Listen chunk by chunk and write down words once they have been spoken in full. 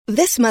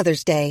This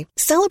Mother's Day,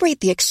 celebrate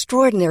the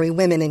extraordinary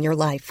women in your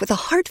life with a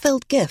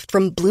heartfelt gift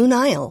from Blue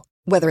Nile.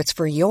 Whether it's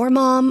for your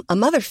mom, a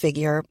mother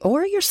figure,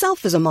 or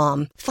yourself as a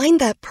mom, find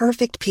that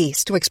perfect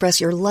piece to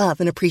express your love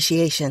and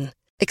appreciation.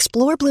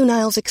 Explore Blue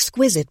Nile's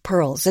exquisite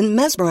pearls and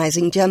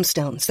mesmerizing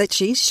gemstones that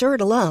she's sure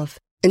to love.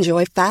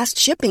 Enjoy fast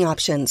shipping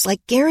options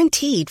like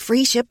guaranteed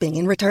free shipping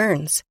and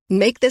returns.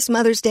 Make this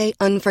Mother's Day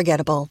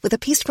unforgettable with a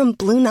piece from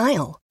Blue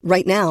Nile.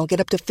 Right now, get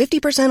up to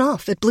 50%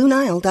 off at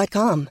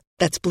BlueNile.com.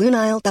 That's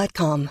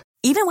BlueNile.com.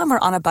 Even when we're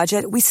on a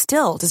budget, we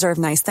still deserve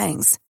nice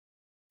things.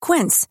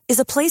 Quince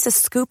is a place to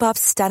scoop up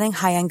stunning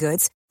high-end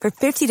goods for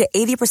 50 to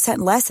 80%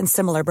 less than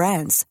similar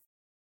brands.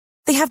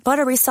 They have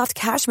buttery soft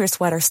cashmere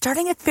sweaters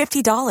starting at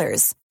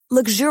 $50,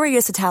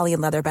 luxurious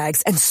Italian leather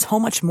bags, and so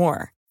much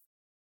more.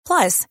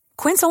 Plus,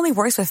 Quince only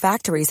works with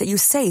factories that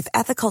use safe,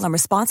 ethical, and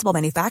responsible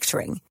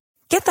manufacturing.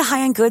 Get the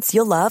high-end goods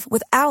you'll love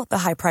without the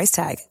high price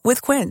tag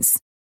with Quince.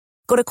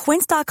 Go to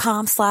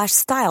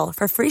quince.com/style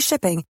for free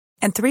shipping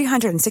and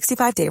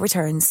 365-day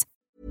returns.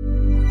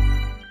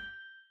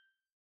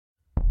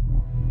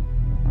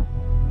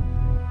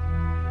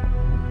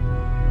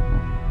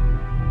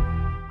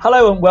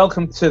 Hello and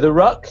welcome to The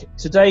Ruck.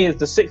 Today is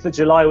the 6th of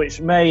July, which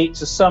may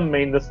to some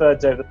mean the third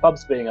day of the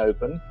pubs being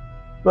open.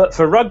 But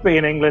for rugby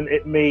in England,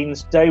 it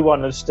means day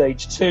one of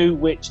stage 2,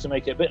 which, to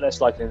make it a bit less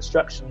like an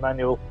instruction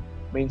manual,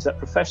 means that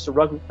professional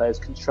rugby players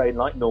can train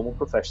like normal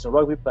professional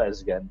rugby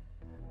players again.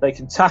 They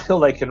can tackle,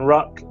 they can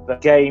ruck, the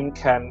game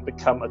can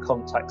become a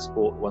contact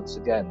sport once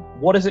again.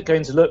 What is it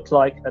going to look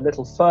like a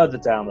little further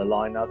down the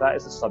line? Now, that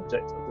is the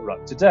subject of The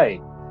Ruck today.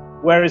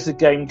 Where is the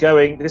game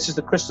going? This is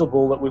the crystal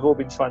ball that we've all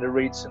been trying to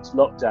read since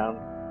lockdown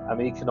and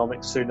the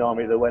economic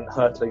tsunami that went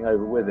hurtling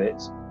over with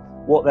it.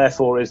 What,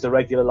 therefore, is the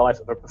regular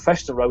life of a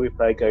professional rugby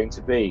player going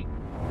to be?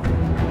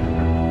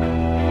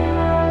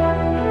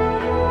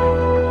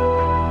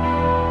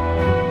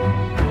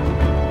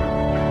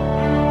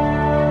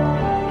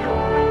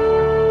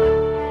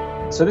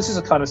 So this is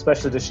a kind of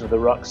special edition of The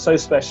Ruck, so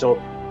special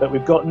that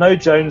we've got no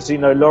Jonesy,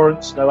 no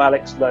Lawrence, no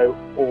Alex Lowe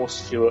or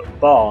Stuart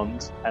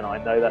Barnes, and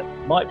I know that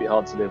might be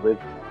hard to live with,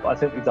 but I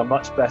think we've done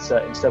much better.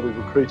 Instead, we've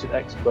recruited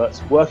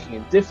experts working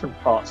in different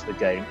parts of the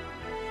game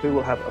who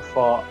will have a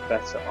far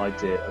better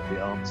idea of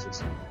the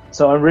answers.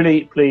 So I'm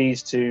really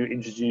pleased to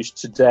introduce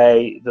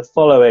today the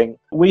following.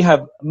 We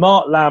have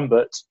Mark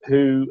Lambert,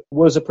 who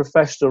was a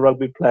professional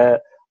rugby player.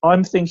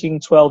 I'm thinking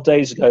 12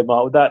 days ago,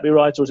 Mark. Would that be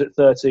right, or is it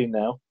 13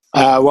 now?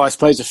 Well, I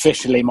suppose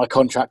officially my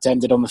contract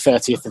ended on the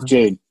 30th of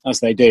June, as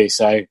they do.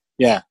 So,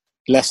 yeah,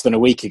 less than a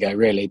week ago,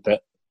 really.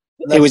 But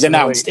it was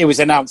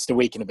announced a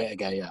week and a bit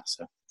ago, yeah.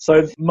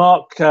 So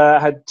Mark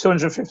had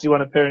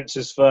 251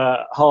 appearances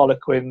for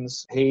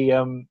Harlequins. He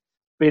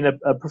been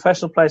a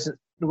professional player since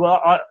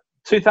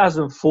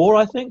 2004,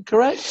 I think,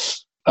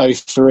 correct?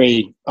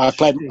 03.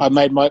 I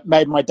made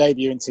my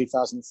debut in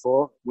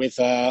 2004 with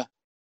a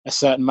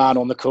certain man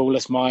on the call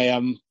as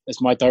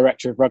my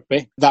director of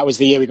rugby. That was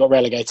the year we got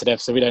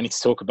relegated, so we don't need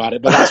to talk about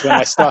it. But that's when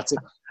I started.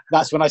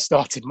 That's when I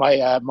started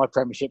my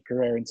Premiership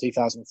career in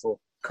 2004.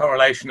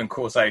 Correlation and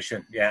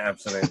causation, yeah,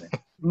 absolutely.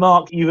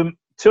 Mark, you've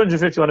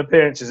 251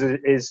 appearances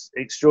is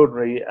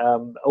extraordinary,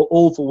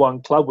 all for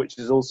one club, which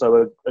is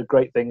also a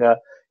great thing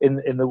in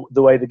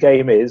the way the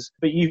game is.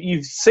 But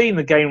you've seen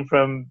the game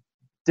from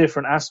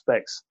different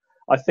aspects.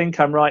 I think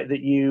I'm right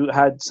that you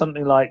had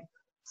something like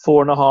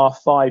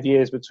 4.5-5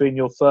 years between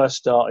your first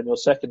start and your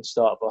second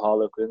start for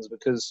Harlequins,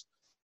 because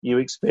you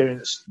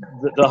experienced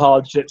the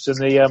hardships and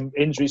the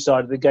injury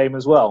side of the game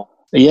as well.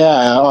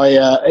 Yeah,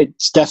 it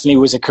definitely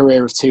was a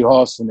career of two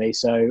halves for me.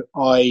 So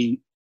I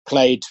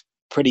played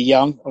pretty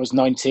young. I was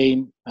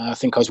 19. I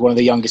think I was one of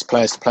the youngest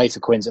players to play for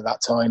Quins at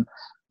that time.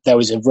 There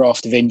was a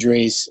raft of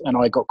injuries and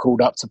I got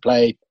called up to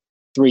play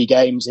 3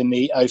 games in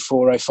the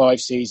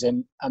 04-05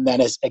 season. And then,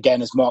 as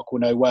Mark will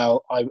know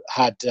well, I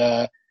had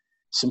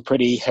some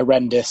pretty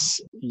horrendous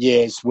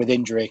years with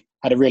injury.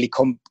 Had a really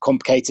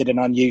complicated and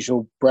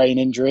unusual brain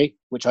injury,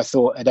 which I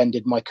thought had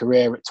ended my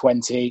career at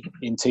 20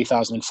 in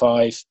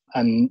 2005.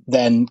 And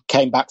then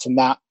came back from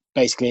that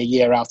basically a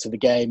year out of the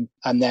game.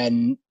 And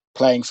then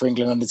playing for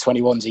England under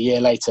 21s a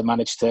year later,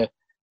 managed to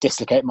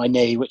dislocate my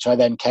knee, which I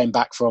then came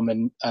back from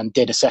and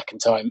did a second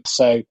time.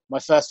 So my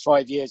first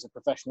 5 years of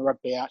professional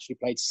rugby, I actually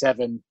played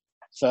 7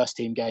 first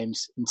team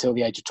games until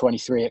the age of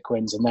 23 at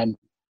Quins. And then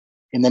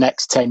in the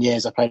next 10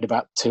 years, I played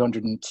about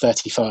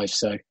 235.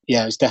 So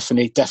yeah, it was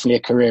definitely a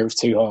career of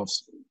two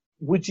halves.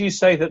 Would you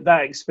say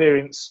that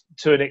experience,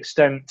 to an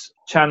extent,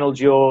 channeled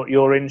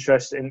your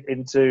interest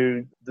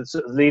into the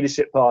sort of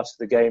leadership part of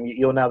the game?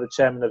 You're now the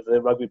chairman of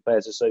the Rugby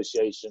Players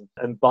Association,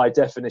 and by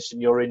definition,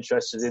 you're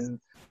interested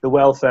in the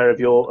welfare of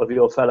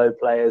your fellow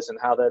players and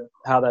how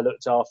they're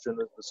looked after and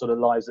the sort of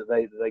lives that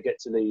they get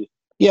to lead.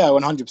 Yeah,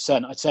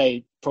 100%. I'd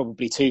say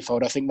probably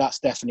twofold. I think that's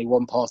definitely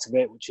one part of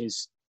it, which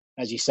is,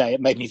 as you say,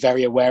 it made me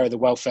very aware of the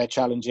welfare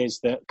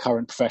challenges that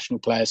current professional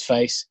players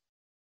face.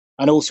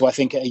 And also, I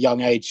think at a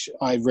young age,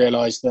 I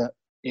realised that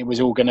it was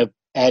all going to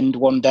end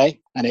one day.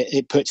 And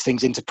it puts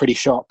things into pretty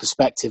sharp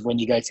perspective when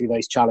you go through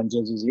those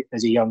challenges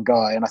as a young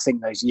guy. And I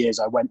think those years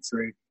I went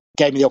through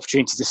gave me the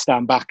opportunity to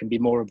stand back and be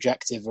more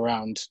objective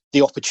around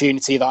the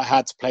opportunity that I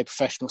had to play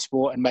professional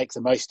sport and make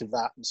the most of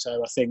that. And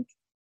so I think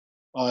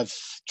I've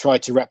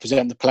tried to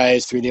represent the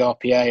players through the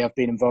RPA.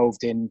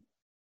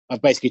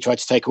 I've basically tried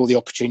to take all the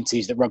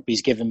opportunities that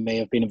rugby's given me.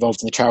 I've been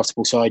involved in the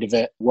charitable side of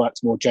it,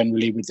 worked more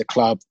generally with the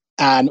club,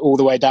 and all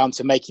the way down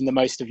to making the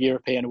most of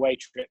European away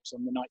trips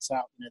on the nights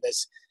out.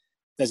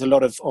 There's a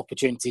lot of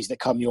opportunities that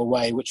come your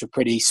way which are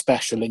pretty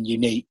special and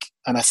unique.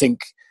 And I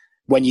think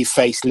when you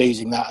face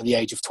losing that at the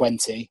age of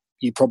 20,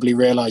 you probably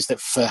realise that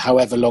for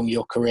however long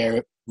your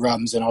career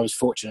runs, and I was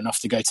fortunate enough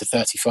to go to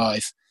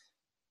 35,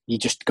 you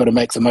just got to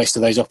make the most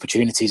of those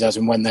opportunities as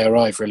and when they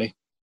arrive, really.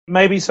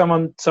 Maybe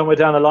somewhere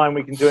down the line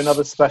we can do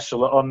another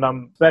special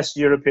on best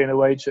European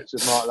away trips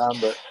with Mark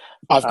Lambert.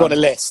 I've got a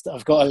list.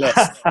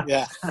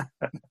 Yeah.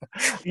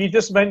 You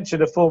just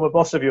mentioned a former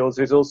boss of yours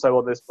who's also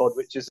on this pod,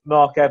 which is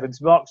Mark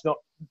Evans. Mark's not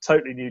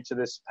totally new to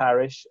this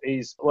parish.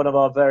 He's one of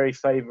our very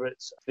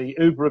favourites, the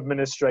Uber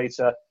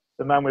administrator,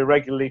 the man we're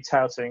regularly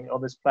touting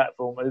on this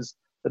platform as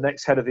the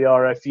next head of the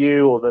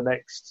RFU or the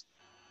next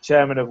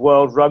chairman of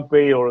World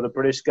Rugby or the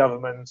British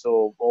government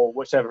or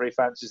whichever he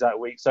fancies that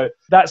week. So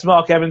that's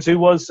Mark Evans, who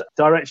was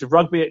director of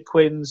rugby at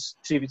Quins,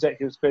 chief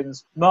executive at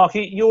Quins. Mark,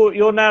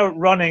 you're now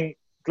running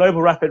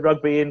Global Rapid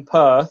Rugby in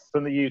Perth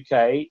from the UK.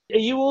 Are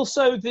you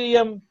also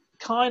the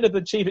kind of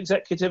the chief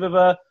executive of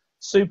a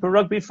Super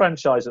Rugby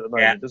franchise at the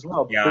moment as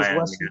well?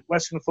 Because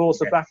Western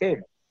Force are back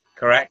in.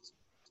 Correct.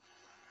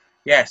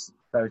 Yes.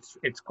 So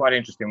it's quite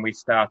interesting. We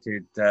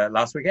started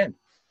last weekend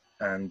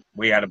and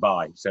we had a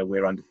bye, so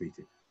we're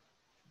undefeated.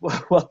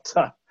 Well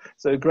done.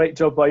 So great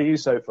job by you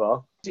so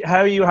far. How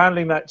are you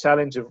handling that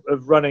challenge of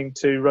running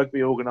two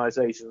rugby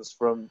organisations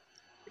from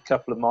a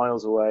couple of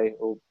miles away?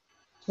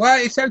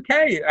 Well, it's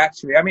okay,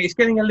 actually. I mean, it's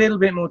getting a little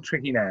bit more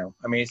tricky now.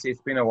 I mean,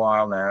 it's been a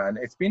while now, and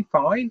it's been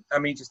fine. I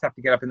mean, you just have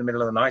to get up in the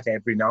middle of the night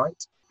every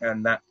night,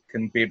 and that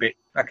can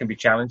be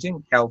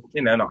challenging.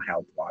 Not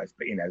health-wise,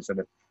 but, sort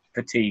of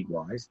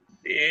fatigue-wise.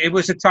 It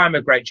was a time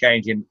of great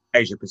change in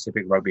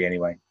Asia-Pacific rugby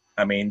anyway.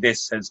 I mean,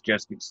 this has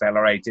just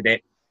accelerated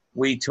it.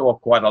 We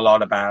talk quite a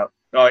lot about,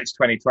 it's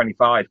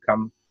 2025,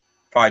 come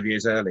 5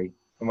 years early.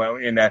 Well,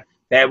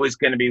 there was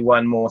going to be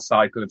one more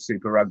cycle of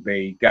Super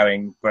Rugby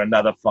going for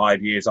another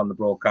 5 years on the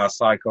broadcast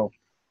cycle.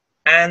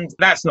 And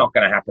that's not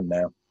going to happen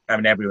now. I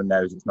mean, everyone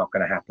knows it's not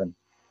going to happen.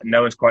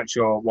 No one's quite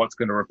sure what's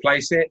going to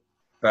replace it,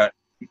 but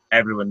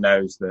everyone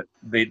knows that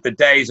the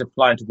days of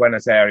flying to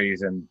Buenos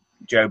Aires and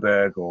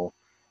Joburg, or,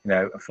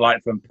 a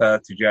flight from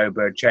Perth to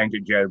Joburg, change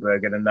at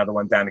Joburg, and another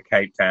one down to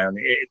Cape Town.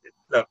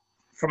 Look,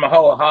 from a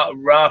whole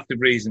raft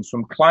of reasons,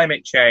 from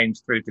climate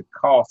change through to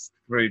cost,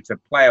 through to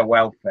player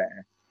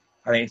welfare,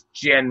 I think it's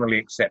generally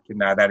accepted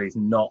now that is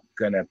not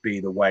going to be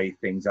the way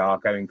things are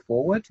going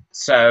forward.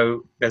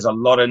 So there's a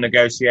lot of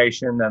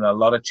negotiation and a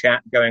lot of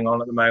chat going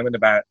on at the moment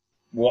about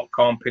what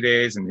comp it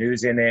is and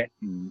who's in it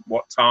and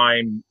what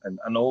time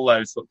and all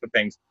those sorts of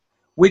things,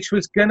 which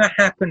was going to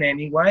happen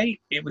anyway.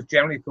 It was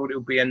generally thought it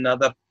would be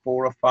another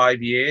 4 or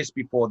 5 years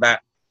before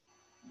that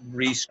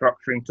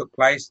restructuring took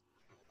place.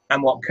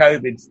 And what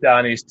COVID's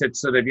done is to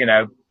sort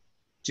of,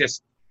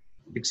 just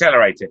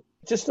accelerate it.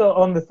 Just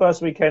on the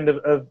first weekend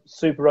of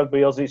Super Rugby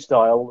Aussie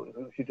style,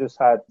 which you just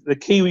had, the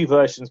Kiwi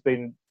version's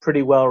been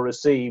pretty well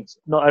received,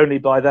 not only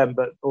by them,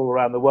 but all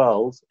around the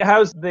world.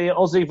 How's the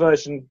Aussie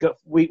version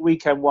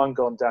weekend one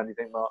gone down, you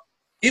think, Mark?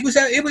 It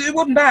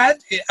wasn't bad.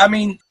 I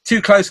mean,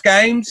 2 close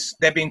games.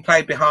 They're being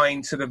played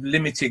behind sort of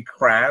limited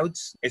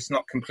crowds. It's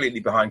not completely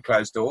behind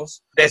closed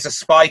doors. There's a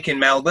spike in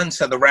Melbourne,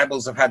 so the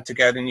Rebels have had to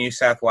go to New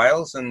South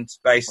Wales and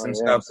base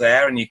themselves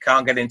there, and you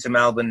can't get into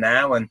Melbourne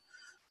now, and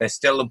there's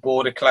still a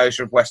border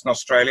closure of Western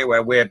Australia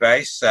where we're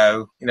based,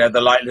 so,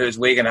 the likelihood is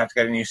we're going to have to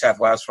go to New South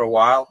Wales for a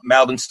while.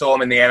 Melbourne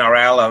Storm in the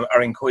NRL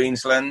are in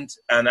Queensland,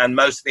 and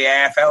most of the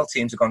AFL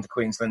teams have gone to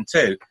Queensland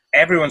too.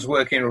 Everyone's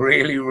working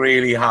really,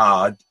 really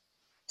hard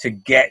to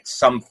get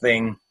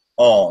something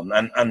on.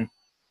 And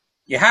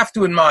you have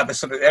to admire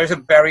there is a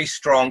very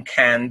strong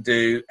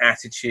can-do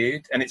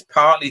attitude, and it's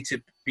partly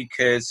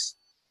because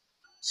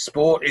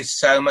sport is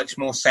so much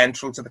more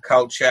central to the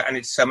culture and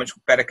it's so much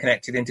better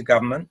connected into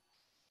government.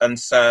 And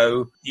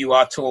so you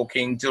are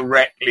talking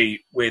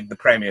directly with the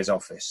Premier's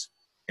office.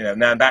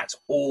 Now that's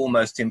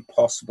almost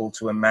impossible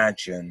to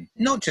imagine,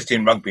 not just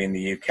in rugby in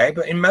the UK,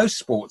 but in most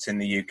sports in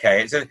the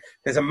UK.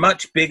 There's a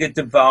much bigger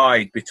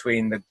divide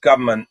between the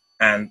government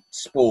and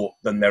sport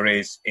than there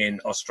is in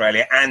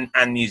Australia and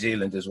New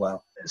Zealand as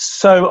well.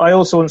 So I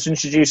also want to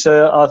introduce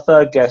our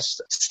third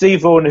guest,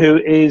 Steve Vaughan, who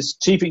is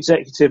Chief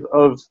Executive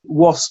of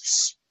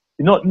Wasps.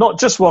 Not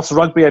just Wasps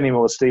Rugby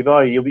anymore, Steve,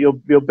 are you?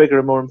 You're bigger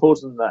and more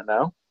important than that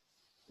now.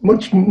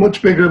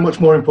 Much bigger and much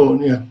more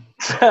important, yeah.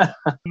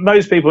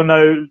 Most people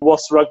know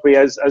Wasps Rugby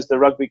as the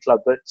rugby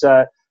club, but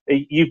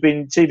you've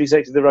been chief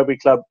executive of the rugby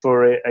club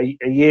for a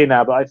year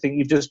now. But I think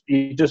you've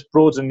just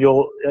broadened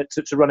your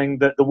to running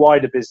the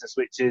wider business,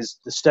 which is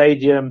the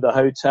stadium, the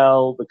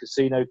hotel, the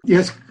casino.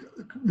 Yes,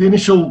 the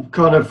initial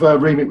kind of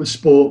remit was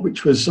sport,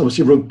 which was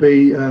obviously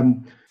rugby,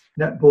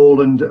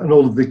 netball, and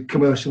all of the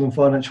commercial and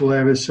financial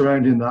areas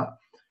surrounding that.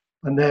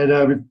 And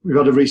then we've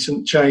had a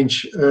recent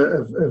change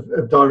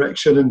of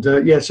direction. And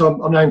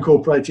so I'm now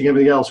incorporating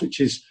everything else, which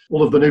is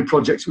all of the new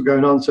projects we're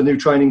going on. So new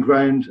training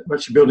ground. We're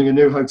actually building a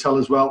new hotel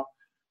as well.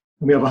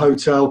 And we have a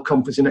hotel,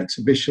 conference and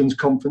exhibitions,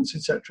 conference,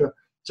 etc.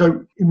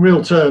 So in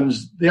real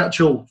terms, the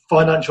actual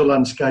financial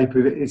landscape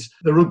of it is,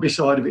 the rugby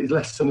side of it is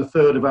less than a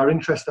third of our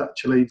interest,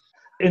 actually.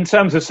 In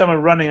terms of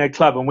someone running a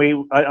club,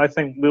 and I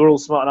think we were all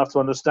smart enough to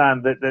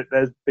understand that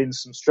there's been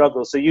some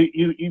struggles. So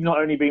you've not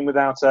only been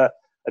without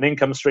an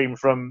income stream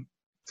from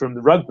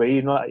the rugby,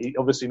 you've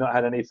obviously not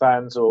had any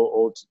fans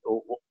or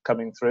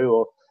coming through,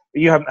 or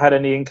you haven't had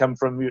any income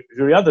from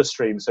your other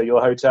streams, so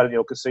your hotel and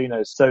your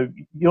casinos. So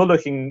you're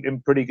looking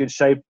in pretty good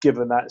shape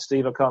given that,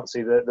 Steve. I can't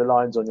see the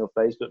lines on your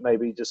face, but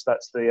maybe just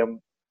that's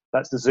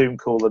the Zoom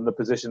call and the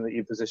position that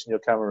you position your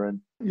camera in.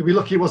 You'll be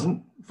lucky it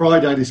wasn't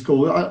Friday, this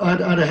call. I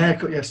had a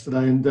haircut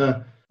yesterday and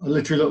I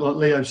literally looked like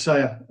Leo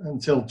Sayer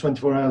until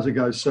 24 hours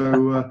ago.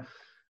 So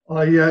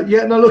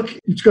look,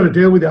 you've got to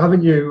deal with it,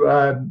 haven't you?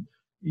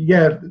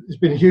 There's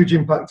been a huge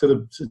impact to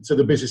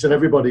the business and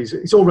everybody's.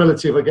 It's all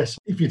relative, I guess.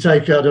 If you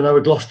take, I don't know,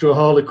 a Gloucester, a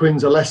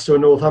Harlequins, a Leicester, a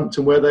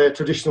Northampton, where they're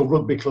traditional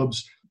rugby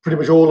clubs, pretty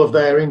much all of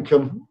their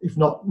income, if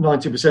not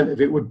 90% of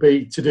it, would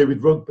be to do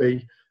with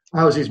rugby.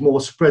 Ours is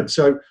more spread.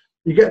 So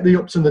you get the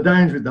ups and the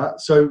downs with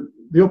that. So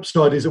the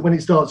upside is that when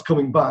it starts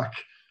coming back,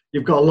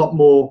 you've got a lot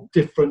more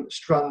different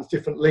strands,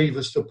 different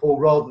levers to pull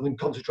rather than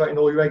concentrating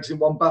all your eggs in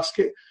one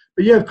basket.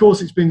 But yeah, of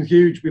course, it's been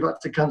huge. We've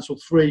had to cancel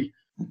 3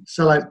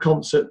 sell-out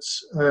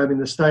concerts in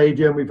the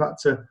stadium. We've had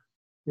to,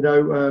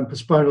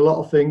 postpone a lot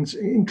of things,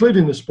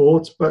 including the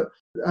sports. But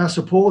our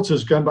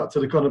supporters, going back to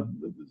the kind of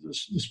the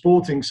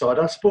sporting side,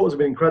 our supporters have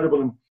been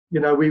incredible. And,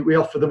 we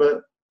offer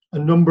them a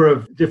number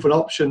of different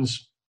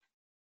options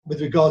with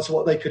regards to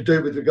what they could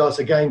do with regards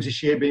to games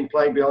this year being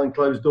played behind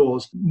closed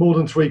doors. More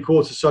than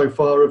 3/4 so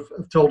far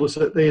have told us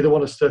that they either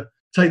want us to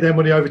take their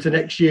money over to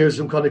next year as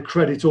some kind of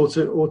credit or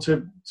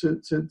to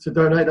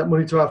donate that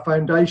money to our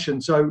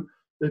foundation. So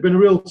there's been a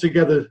real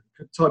together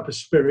type of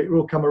spirit,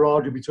 real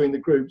camaraderie between the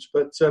groups.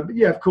 But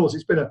of course,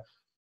 it's been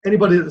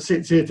anybody that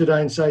sits here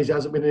today and says it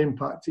hasn't been an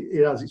impact,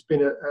 it has. It's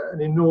been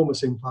an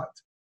enormous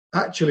impact.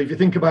 Actually, if you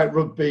think about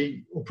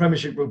rugby or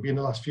Premiership rugby in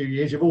the last few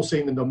years, you've all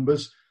seen the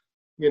numbers.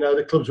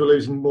 The clubs were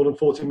losing more than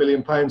 £40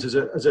 million as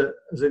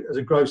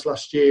a gross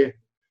last year,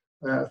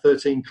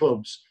 13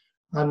 clubs.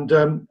 And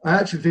I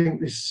actually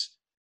think this,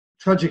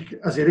 tragic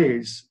as it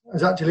is,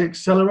 has actually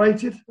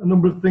accelerated a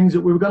number of things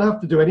that we were going to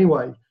have to do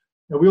anyway.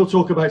 We all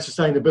talk about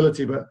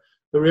sustainability, but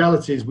the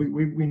reality is we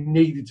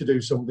needed to do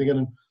something,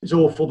 and it's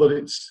awful that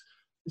it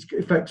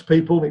affects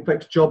people, it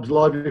affects jobs,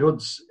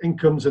 livelihoods,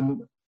 incomes,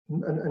 and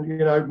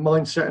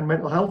mindset and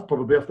mental health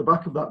probably off the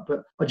back of that.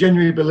 But I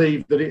genuinely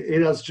believe that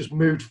it has just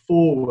moved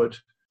forward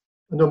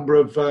a number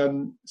of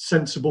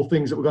sensible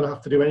things that we're going to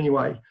have to do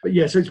anyway. But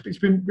so it's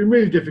been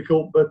really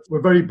difficult, but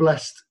we're very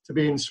blessed to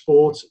be in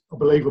sport. I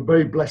believe we're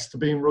very blessed to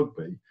be in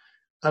rugby,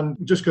 and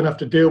we're just going to have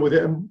to deal with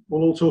it. And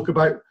we'll all talk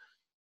about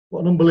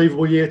what an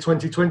unbelievable year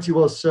 2020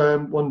 was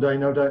one day,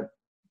 no doubt.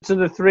 To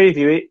the three of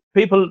you,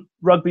 people,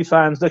 rugby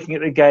fans looking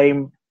at the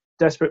game,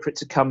 desperate for it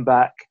to come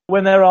back,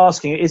 when they're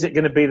asking, is it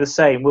going to be the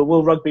same?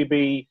 Will rugby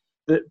be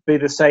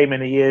the same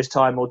in a year's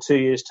time or 2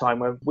 years' time,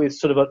 when we're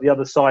sort of at the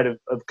other side of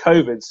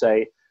COVID,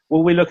 say?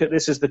 Will we look at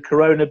this as the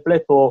corona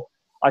blip? Or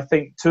I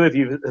think 2 of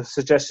you have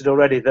suggested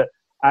already that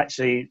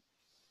actually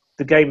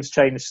the game's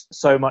changed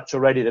so much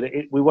already that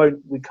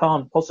we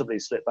can't possibly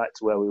slip back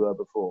to where we were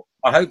before.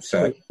 I hope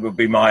so, would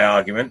be my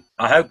argument.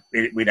 I hope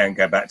we don't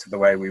go back to the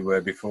way we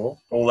were before,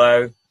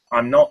 although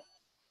I'm not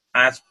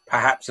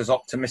perhaps as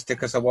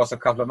optimistic as I was a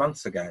couple of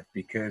months ago,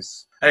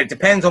 because it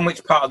depends on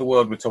which part of the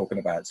world we're talking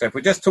about. So if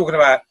we're just talking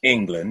about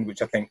England,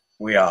 which I think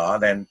we are,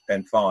 then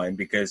fine,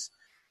 because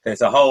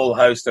there's a whole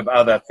host of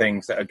other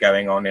things that are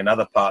going on in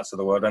other parts of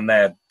the world, and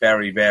they're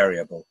very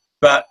variable.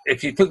 But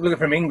if you look at it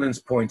from England's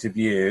point of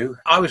view,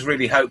 I was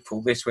really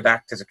hopeful this would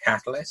act as a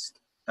catalyst,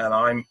 and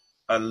I'm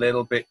a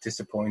little bit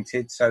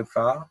disappointed so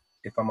far,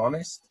 if I'm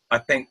honest. I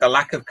think the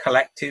lack of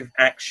collective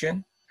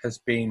action has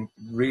been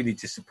really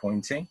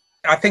disappointing.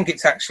 I think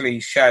it's actually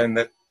shown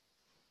that,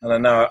 and I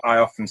know I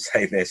often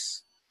say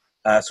this,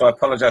 so I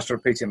apologise for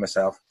repeating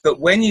myself, that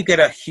when you get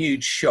a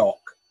huge shock,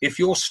 if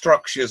your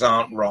structures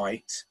aren't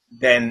right,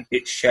 then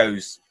it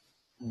shows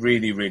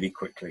really, really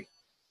quickly.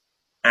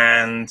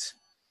 And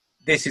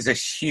this is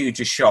as huge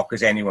a shock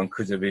as anyone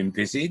could have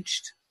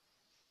envisaged.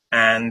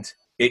 And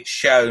it's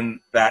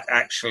shown that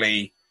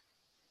actually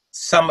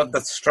some of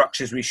the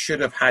structures we should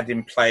have had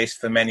in place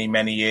for many,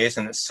 many years,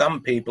 and that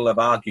some people have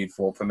argued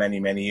for many,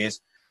 many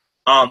years,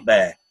 aren't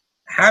there.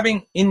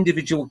 Having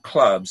individual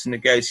clubs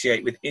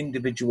negotiate with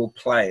individual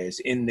players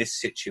in this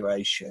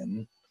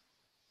situation,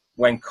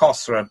 when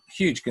costs are a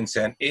huge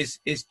concern, is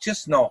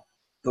just not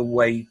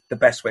the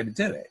best way to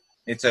do it.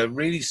 It's a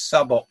really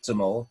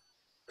suboptimal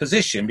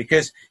position,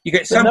 because you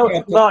get some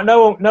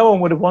no one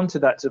would have wanted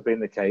that to have been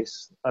the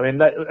case. I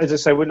mean, as I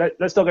say,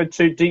 let's not go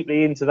too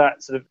deeply into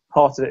that sort of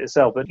part of it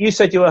itself. But you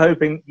said you were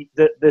hoping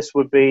that this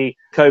would be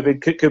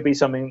COVID could be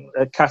something,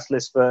 a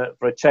catalyst for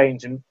a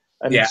change, and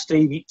And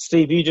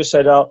Steve, you just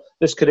said,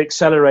 this could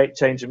accelerate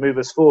change and move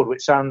us forward,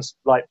 which sounds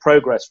like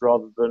progress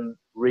rather than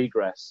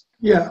regress.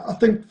 Yeah, I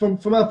think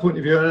from our point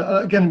of view,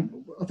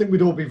 again, I think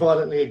we'd all be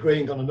violently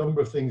agreeing on a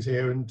number of things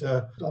here. And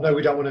I know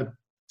we don't want to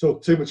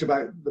talk too much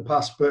about the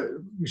past, but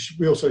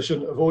we also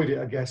shouldn't avoid it,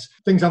 I guess.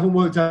 Things haven't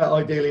worked out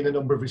ideally in a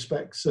number of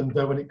respects. And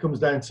when it comes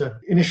down to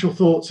initial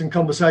thoughts and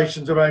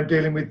conversations around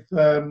dealing with,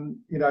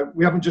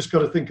 we haven't just got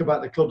to think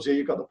about the clubs here.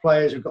 You've got the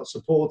players, you've got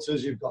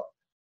supporters, you've got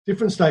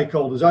different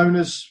stakeholders,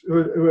 owners who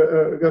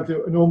are going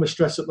through enormous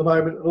stress at the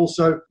moment, and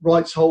also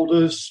rights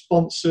holders,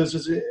 sponsors.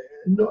 There's an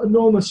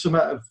enormous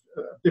amount of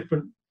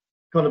different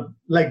kind of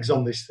legs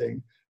on this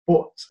thing.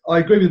 But I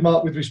agree with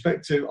Mark with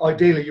respect to,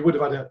 ideally, you would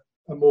have had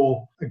a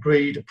more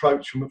agreed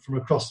approach from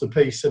across the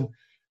piece.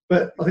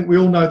 But I think we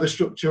all know the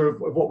structure of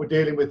what we're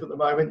dealing with at the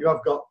moment. You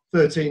have got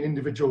 13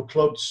 individual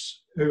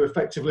clubs who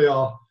effectively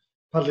are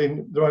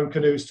paddling their own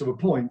canoes to a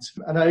point.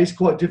 And that is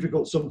quite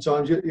difficult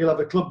sometimes. You'll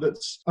have a club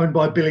that's owned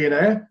by a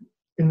billionaire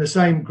in the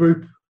same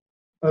group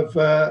of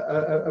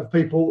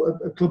people,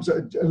 clubs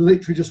that are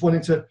literally just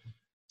wanting to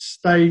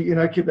stay,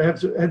 keep their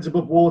heads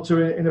above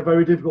water in a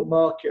very difficult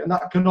market. And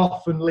that can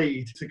often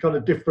lead to kind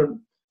of different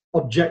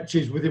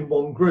objectives within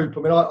one group.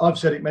 I mean, I've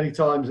said it many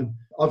times, and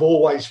I've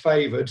always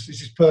favoured,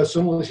 this is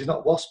personal, this is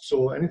not WASPs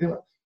or anything,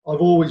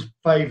 I've always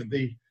favoured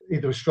the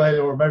either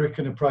Australian or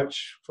American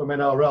approach from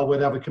NRL, where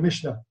they have a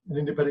commissioner, an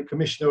independent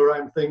commissioner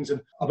around things.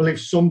 And I believe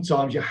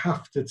sometimes you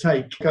have to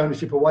take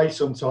ownership away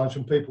sometimes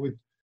from people with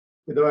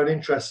their own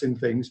interests in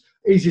things.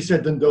 Easier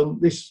said than done.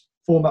 This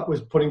format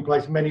was put in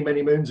place many,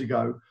 many moons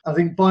ago. I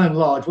think by and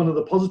large, one of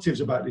the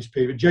positives about this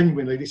period,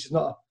 genuinely, this is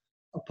not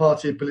a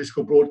party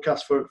political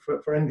broadcast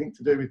for anything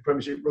to do with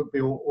Premiership Rugby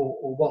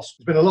or WASP.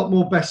 There's been a lot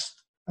more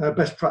best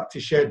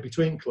practice shared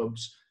between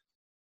clubs.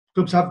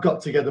 Clubs have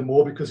got together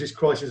more because this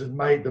crisis has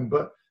made them,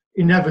 but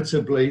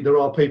inevitably there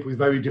are people with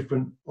very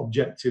different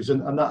objectives,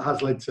 and that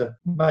has led to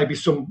maybe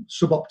some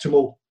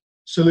suboptimal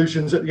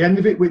solutions at the end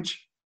of it,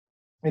 which,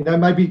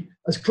 maybe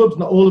as clubs,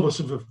 not all of us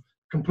have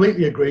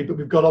completely agreed, but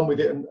we've got on with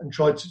it and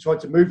tried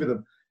to move with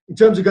them. In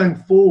terms of going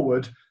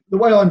forward, the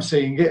way I'm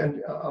seeing it,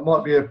 and I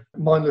might be a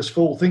mindless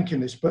fool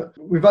thinking this, but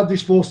we've had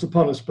this forced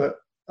upon us. But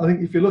I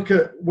think if you look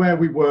at where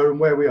we were and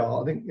where we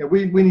are, I think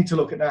we need to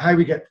look at now how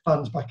we get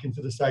fans back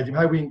into the stadium,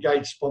 how we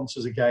engage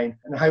sponsors again,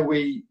 and how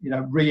we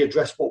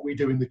readdress what we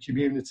do in the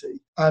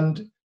community.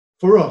 And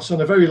for us,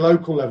 on a very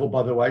local level,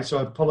 by the way, so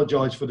I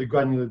apologise for the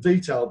granular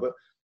detail, but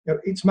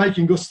it's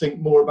making us think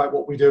more about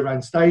what we do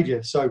around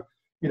stadia. So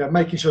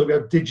making sure that we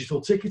have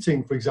digital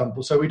ticketing, for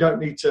example, so we don't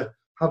need to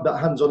have that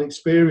hands-on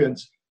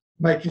experience,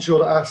 making sure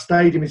that our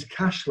stadium is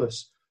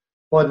cashless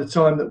by the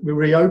time that we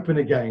reopen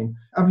again.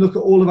 Have a look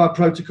at all of our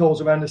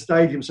protocols around the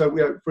stadium. So,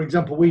 for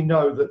example, we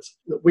know that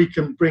we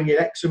can bring in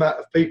X amount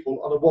of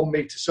people on a 1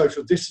 metre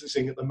social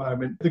distancing at the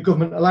moment. The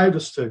government allowed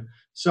us to.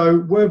 So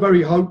we're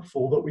very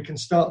hopeful that we can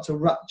start to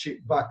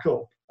ratchet back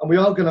up. And we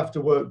are going to have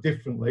to work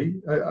differently.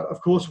 Of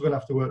course, we're going to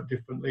have to work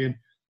differently. And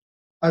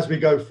as we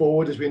go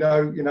forward, as we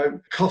know,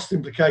 cost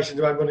implications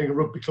around running a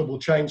rugby club will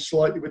change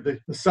slightly with the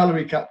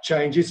salary cap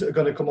changes that are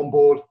going to come on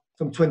board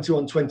from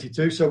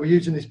 21-22. So we're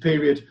using this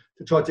period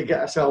to try to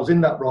get ourselves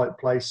in that right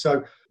place.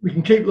 So we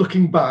can keep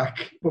looking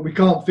back, but we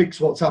can't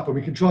fix what's happened.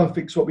 We can try and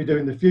fix what we do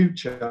in the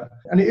future.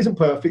 And it isn't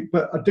perfect,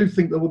 but I do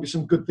think there will be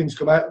some good things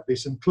come out of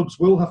this, and clubs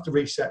will have to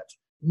reset.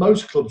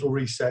 Most clubs will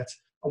reset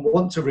and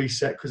want to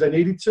reset because they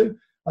needed to.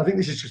 I think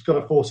this is just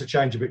going to force a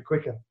change a bit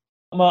quicker.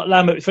 Mark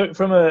Lambert,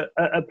 from a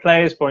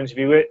player's point of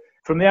view,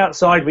 from the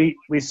outside,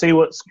 we see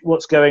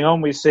what's going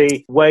on. We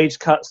see wage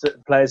cuts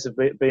that players have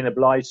been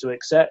obliged to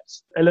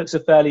accept. It looks a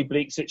fairly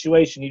bleak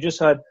situation. You just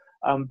heard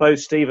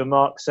both Steve and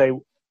Mark say,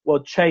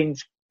 well,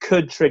 change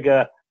could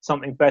trigger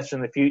something better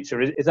in the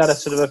future. Is that a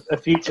sort of a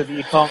future that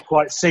you can't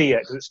quite see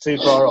yet because it's too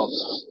far off?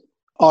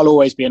 I'll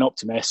always be an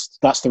optimist.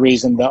 That's the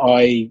reason that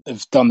I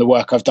have done the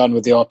work I've done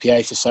with the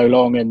RPA for so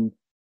long, and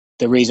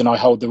the reason I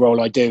hold the role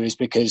I do is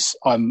because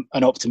I'm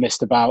an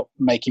optimist about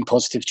making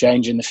positive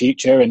change in the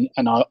future, and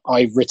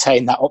I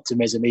retain that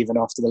optimism even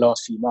after the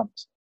last few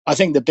months. I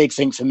think the big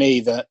thing for me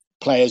that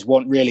players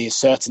want really is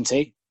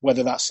certainty,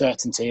 whether that's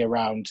certainty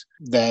around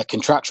their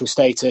contractual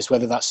status,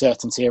 whether that's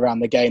certainty around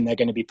the game they're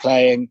going to be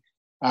playing.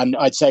 And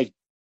I'd say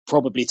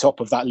probably top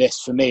of that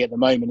list for me at the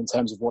moment in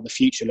terms of what the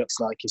future looks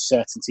like is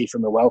certainty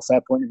from a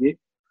welfare point of view.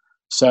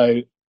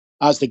 So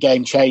as the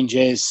game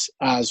changes,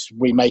 as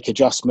we make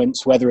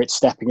adjustments, whether it's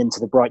stepping into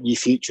the bright new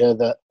future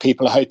that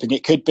people are hoping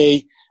it could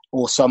be,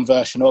 or some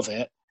version of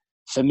it,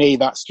 for me,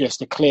 that's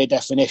just a clear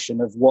definition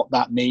of what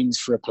that means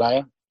for a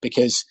player.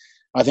 Because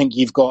I think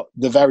you've got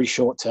the very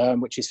short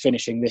term, which is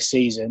finishing this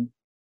season.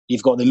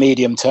 You've got the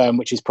medium term,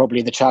 which is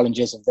probably the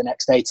challenges of the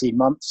next 18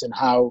 months and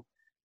how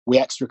we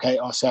extricate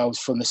ourselves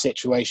from the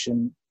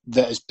situation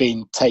that has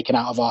been taken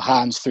out of our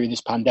hands through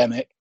this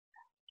pandemic.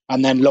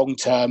 And then long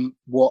term,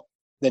 what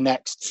the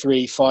next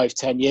 3, 5,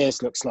 10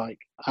 years looks like.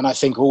 And I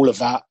think all of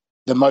that,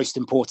 the most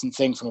important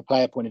thing from a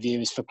player point of view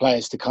is for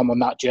players to come on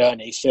that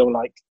journey, feel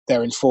like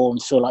they're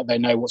informed, feel like they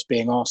know what's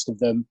being asked of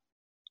them,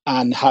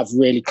 and have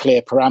really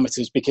clear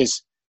parameters.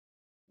 Because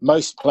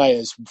most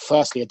players,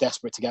 firstly, are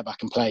desperate to get back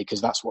and play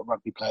because that's what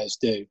rugby players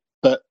do.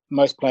 But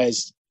most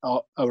players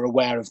are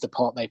aware of the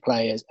part they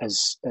play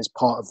as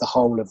part of the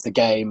whole of the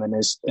game and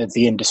as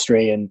the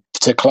industry, and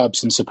to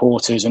clubs and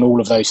supporters and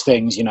all of those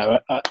things.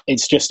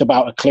 It's just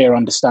about a clear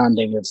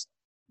understanding of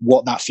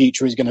what that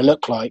future is going to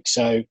look like.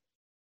 So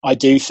I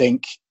do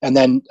think, and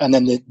then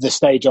the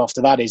stage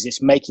after that is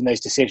it's making those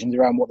decisions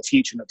around what the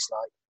future looks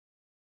like.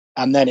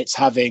 And then it's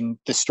having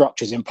the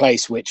structures in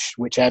place, which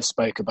Ev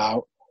spoke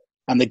about,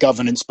 and the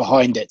governance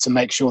behind it to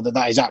make sure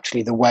that is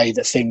actually the way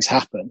that things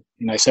happen.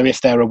 So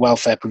if there are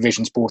welfare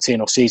provisions brought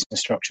in or season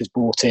structures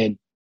brought in,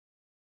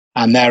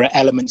 and there are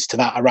elements to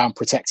that around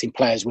protecting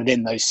players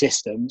within those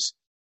systems,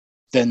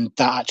 then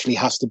that actually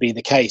has to be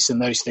the case,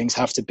 and those things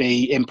have to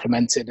be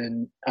implemented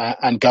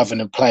and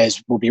governed, and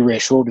players will be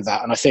reassured of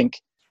that. And I think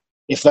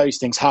if those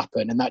things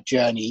happen and that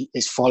journey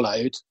is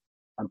followed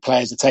and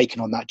players are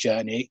taken on that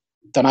journey,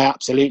 then I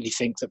absolutely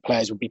think that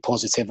players will be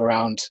positive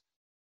around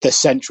the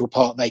central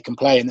part they can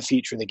play in the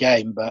future of the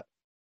game. But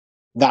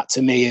that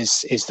to me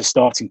is the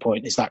starting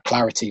point, is that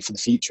clarity for the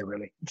future,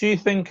 really. Do you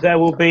think there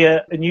will be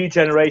a new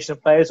generation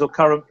of players or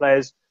current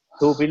players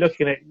who will be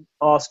looking at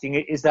asking,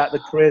 is that the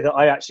career that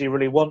I actually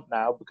really want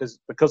now because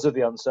of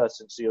the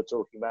uncertainty you're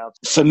talking about?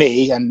 For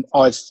me, and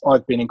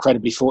I've been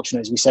incredibly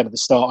fortunate, as we said at the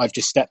start, I've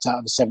just stepped out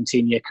of a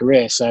 17-year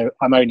career, so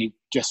I'm only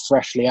just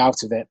freshly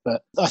out of it.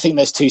 But I think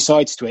there's two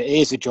sides to it. It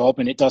is a job,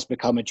 and it does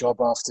become a job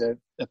after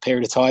a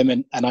period of time,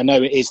 and I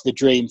know it is the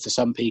dream for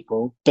some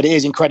people, but it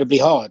is incredibly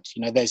hard.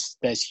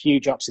 There's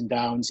huge ups and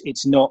downs.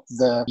 It's not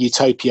the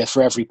utopia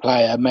for every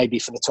player, maybe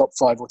for the top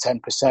 5 or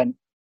 10%.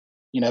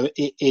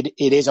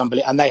 It is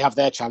unbelievable, and they have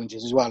their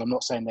challenges as well. I'm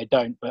not saying they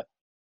don't, but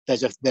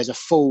there's a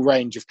full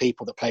range of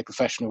people that play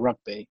professional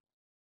rugby.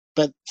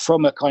 But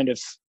from a kind of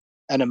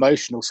an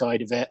emotional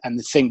side of it, and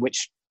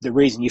the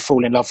reason you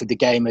fall in love with the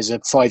game as a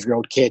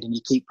 5-year-old kid and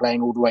you keep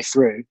playing all the way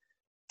through,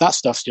 that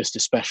stuff's just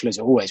as special as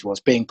it always was.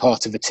 Being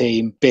part of a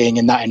team, being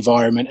in that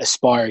environment,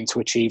 aspiring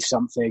to achieve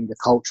something, the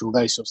cultural,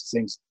 those sorts of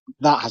things,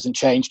 that hasn't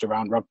changed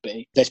around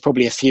rugby. There's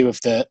probably a few of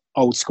the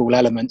old school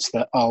elements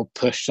that I'll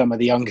push some of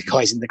the younger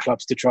guys in the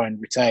clubs to try and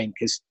retain,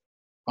 because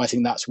I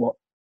think that's what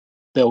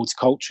builds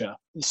culture.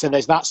 So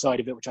there's that side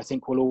of it, which I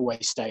think will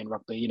always stay in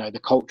rugby, the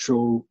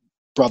cultural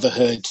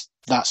brotherhood,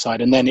 that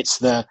side. And then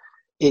it's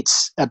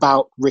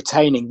about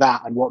retaining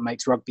that and what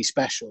makes rugby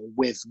special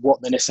with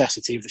what the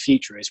necessity of the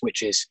future is,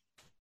 which is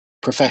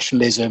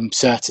professionalism,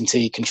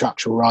 certainty,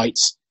 contractual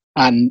rights,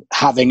 and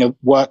having a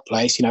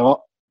workplace.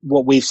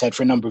 What we've said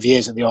for a number of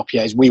years at the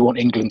RPA is we want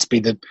England to be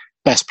the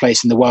best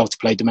place in the world to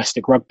play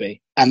domestic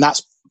rugby. And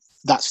that's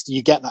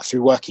you get that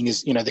through working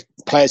as, the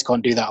players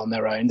can't do that on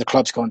their own, the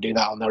clubs can't do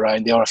that on their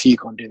own, the RFU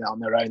can't do that on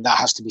their own. That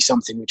has to be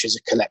something which is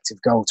a collective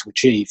goal to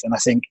achieve. And I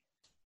think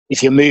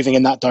if you're moving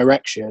in that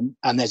direction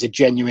and there's a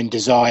genuine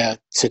desire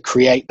to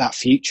create that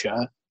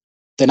future,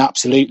 then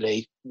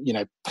absolutely,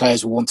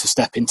 players will want to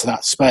step into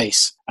that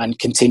space and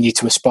continue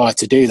to aspire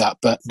to do that.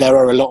 But there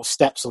are a lot of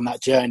steps on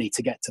that journey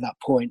to get to that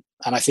point.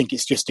 And I think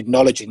it's just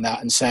acknowledging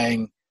that and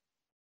saying,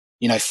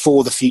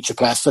 for the future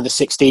player, for the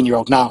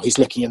 16-year-old now who's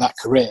looking at that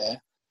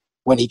career,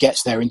 when he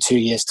gets there in 2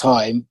 years'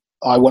 time,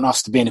 I want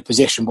us to be in a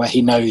position where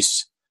he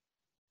knows,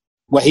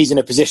 where he's in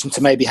a position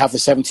to maybe have the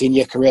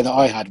 17-year career that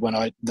I had when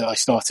I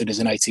started as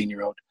an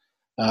 18-year-old.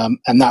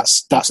 And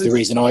that's the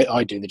reason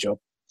I do the job.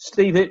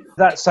 Steve,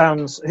 that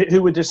sounds...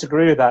 Who would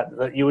disagree with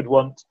that you would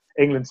want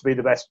England to be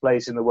the best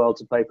place in the world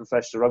to play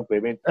professional rugby? I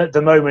mean, at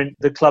the moment,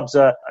 the clubs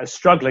are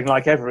struggling,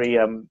 like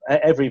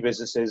every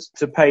business is,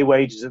 to pay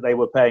wages that they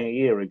were paying a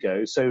year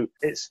ago. So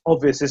it's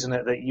obvious, isn't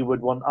it, that you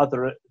would want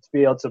to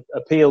be able to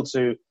appeal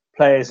to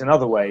players in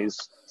other ways,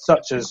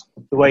 such as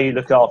the way you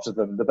look after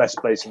them, the best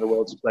place in the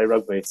world to play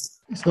rugby.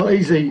 It's not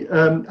easy.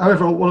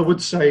 However, what I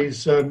would say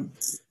is...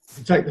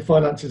 to take the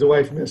finances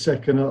away from it a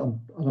second, and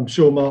I'm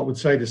sure Mark would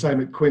say the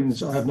same at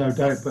Quins, I have no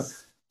doubt, but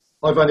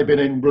I've only been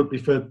in rugby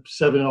for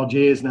 7 odd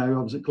years now.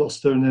 I was at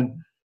Gloucester and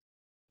then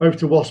moved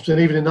to Wasps, and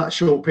even in that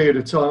short period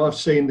of time, I've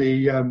seen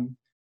the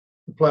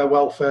player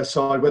welfare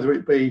side, whether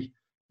it be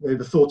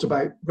the thought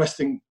about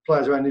resting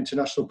players around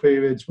international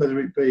periods, whether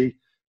it be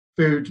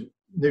food,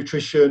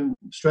 nutrition,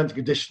 strength and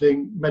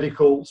conditioning,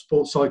 medical,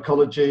 sports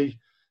psychology,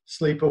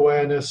 sleep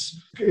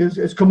awareness.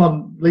 It's come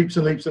on leaps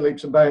and leaps and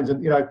leaps and bounds,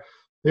 and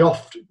the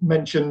oft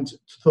mentioned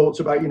thoughts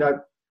about,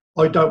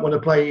 I don't want to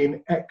play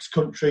in X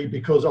country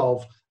because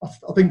of,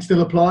 I think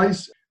still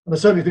applies. And I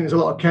certainly think there's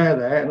a lot of care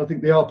there. And I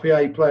think the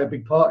RPA play a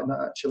big part in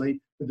that,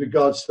 actually, with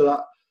regards to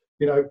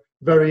that,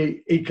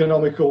 very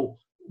economical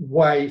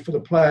way for the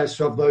players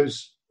to have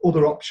those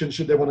other options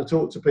should they want to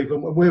talk to people.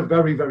 And we're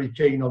very, very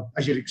keen on,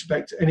 as you'd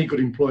expect any good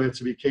employer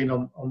to be keen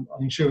on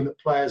ensuring that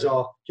players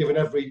are given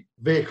every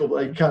vehicle that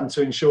they can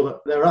to ensure that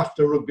their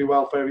after rugby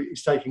welfare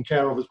is taken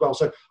care of as well.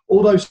 So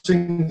all those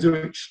things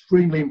are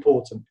extremely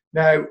important.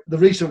 Now, the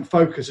recent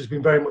focus has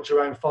been very much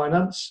around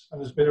finance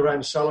and has been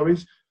around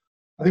salaries.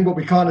 I think what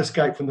we can't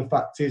escape from the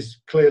fact is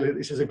clearly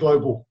this is a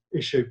global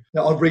issue.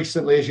 Now, I've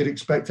recently, as you'd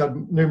expect,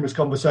 had numerous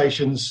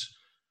conversations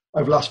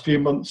over the last few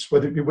months,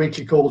 whether it be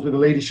weekly calls with a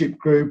leadership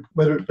group,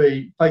 whether it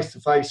be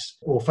face-to-face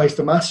or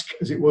face-to-mask,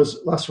 as it was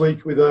last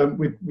week with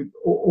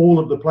all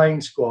of the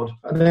playing squad,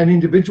 and then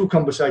individual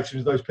conversations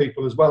with those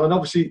people as well. And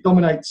obviously it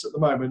dominates at the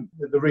moment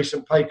with the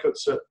recent pay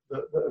cuts that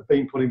have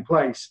been put in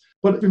place.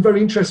 But it's been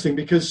very interesting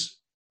because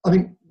I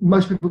think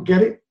most people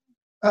get it,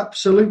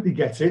 absolutely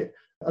get it.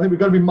 I think we've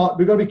got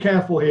to be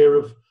careful here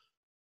of,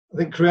 I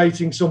think,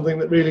 creating something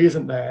that really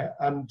isn't there.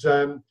 And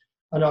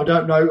I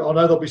don't know. I know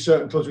there'll be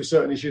certain clubs with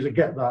certain issues. I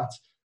get that,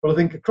 but I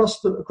think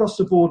across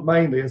the board,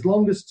 mainly, as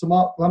long as, to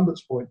Mark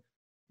Lambert's point,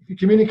 if you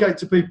communicate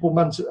to people,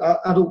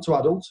 adult to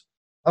adult,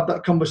 have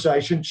that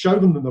conversation, show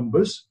them the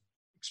numbers,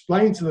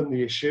 explain to them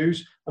the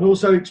issues, and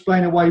also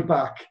explain a way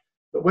back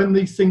that when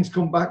these things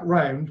come back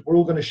round, we're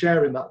all going to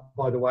share in that,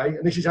 by the way,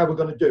 and this is how we're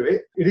going to do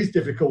it. It is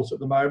difficult at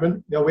the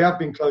moment. We have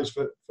been closed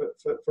for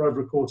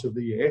over a quarter of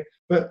the year,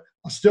 but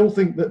I still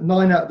think that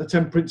 9 out of the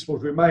 10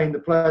 principles remain. The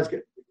players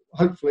get,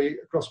 hopefully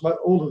across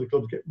all of the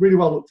clubs, get really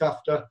well looked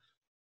after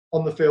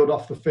on the field,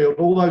 off the field,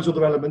 all those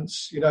other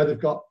elements. They've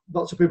got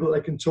lots of people that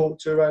they can talk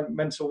to around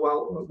mental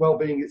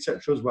well-being,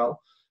 etc. as well.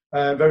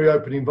 Very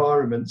open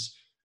environments,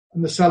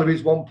 and the salary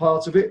is one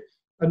part of it.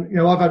 And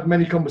I've had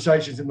many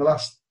conversations in the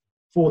last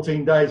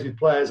 14 days with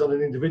players on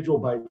an individual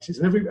basis,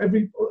 and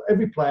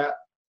every player,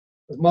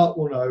 as Mark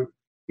will know,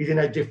 is in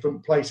a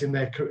different place in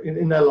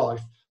their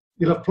life.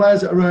 You'll have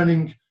players that are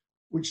earning,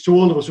 which to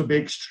all of us would be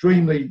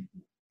extremely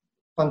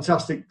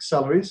fantastic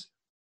salaries,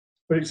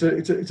 but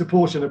it's a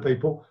portion of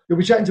people. You'll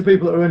be chatting to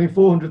people that are earning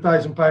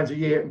 £400,000 a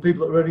year and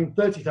people that are earning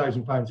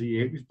 £30,000 a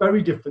year. It's a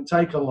very different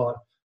take on life.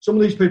 Some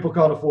of these people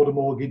can't afford a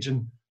mortgage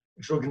and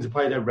are struggling to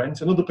pay their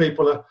rent, and other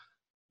people are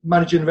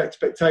managing the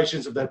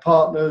expectations of their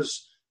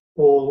partners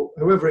or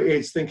whoever it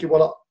is, thinking,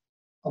 well,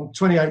 I'm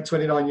 28,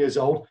 29 years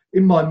old.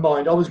 In my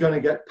mind, I was going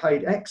to get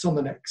paid X on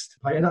the next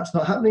pay, and that's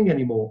not happening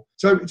anymore.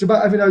 So it's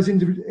about having those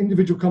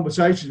individual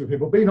conversations with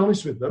people, being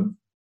honest with them,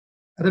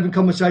 and having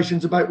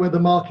conversations about where the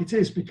market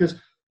is. Because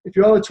if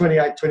you are a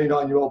 28,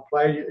 29-year-old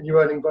player and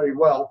you're earning very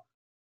well,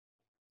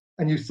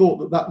 and you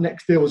thought that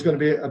next deal was going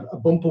to be a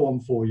bumper one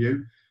for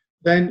you,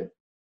 then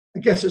I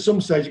guess at some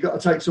stage you've got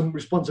to take some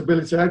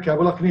responsibility. Okay,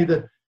 well, I can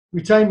either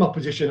retain my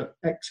position at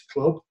X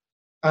club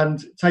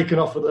and take an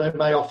offer that they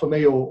may offer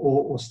me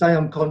or stay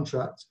on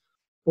contract,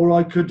 or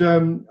I could,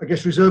 I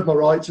guess, reserve my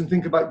rights and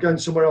think about going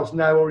somewhere else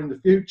now or in the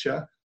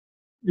future.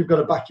 You've got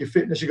to back your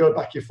fitness, you've got to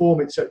back your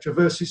form, etc.,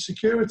 versus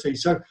security.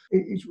 So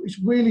it's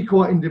really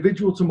quite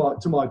individual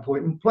to my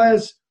point. And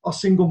players are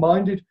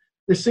single-minded.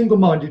 They're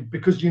single-minded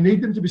because you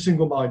need them to be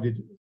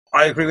single-minded.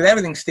 I agree with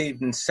everything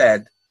Stephen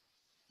said,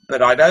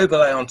 but I'd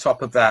overlay on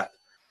top of that,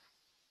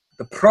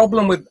 the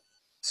problem with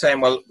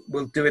saying, well,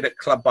 we'll do it at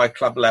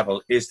club-by-club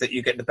level, is that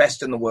you get the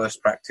best and the worst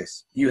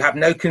practice. You have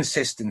no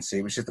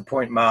consistency, which is the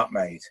point Mark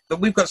made. But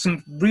we've got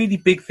some really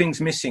big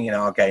things missing in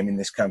our game in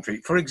this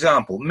country. For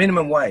example,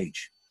 minimum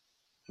wage.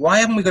 Why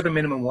haven't we got a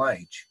minimum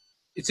wage?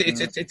 It's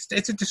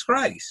a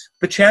disgrace.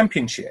 The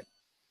Championship.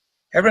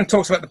 Everyone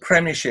talks about the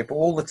Premiership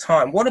all the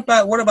time. What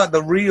about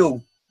the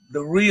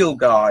real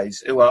guys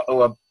who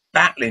are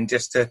battling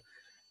just to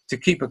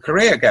keep a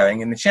career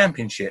going in the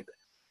Championship?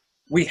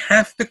 We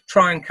have to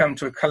try and come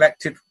to a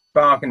collective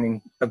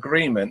bargaining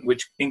agreement,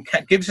 which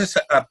gives us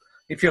a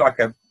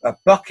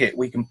bucket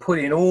we can put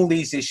in all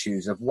these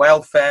issues of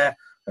welfare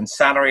and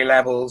salary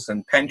levels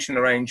and pension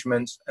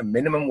arrangements and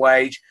minimum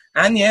wage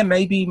and,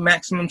 maybe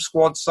maximum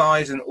squad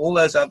size and all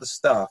those other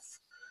stuff,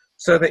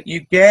 so that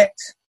you get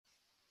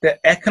the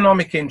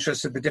economic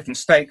interests of the different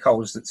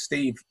stakeholders that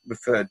Steve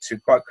referred to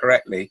quite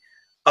correctly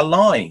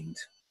aligned.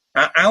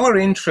 Our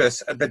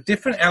interests are the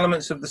different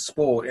elements of the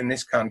sport in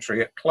this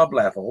country at club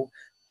level,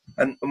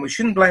 and we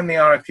shouldn't blame the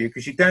RFU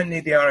because you don't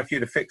need the RFU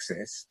to fix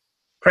this.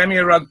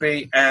 Premier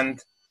Rugby and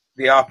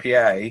the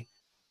RPA,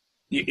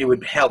 it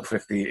would help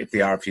if the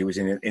RFU was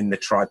in the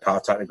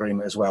tripartite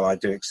agreement as well, I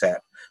do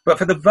accept. But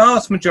for the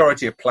vast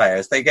majority of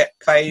players, they get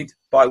paid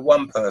by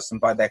one person,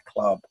 by their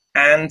club.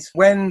 And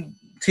when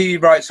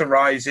TV rights are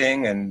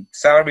rising and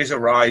salaries are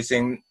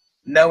rising,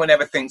 no one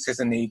ever thinks there's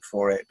a need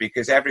for it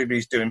because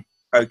everybody's doing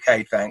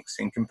okay, thanks,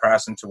 in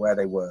comparison to where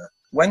they were.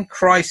 When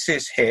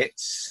crisis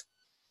hits,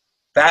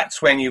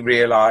 that's when you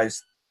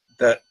realise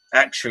that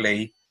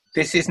actually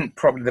this isn't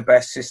probably the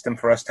best system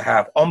for us to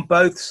have on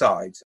both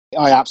sides.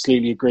 I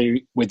absolutely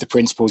agree with the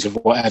principles of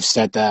what Ev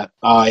said there.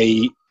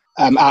 I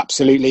am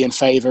absolutely in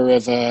favour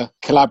of a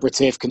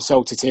collaborative,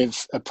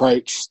 consultative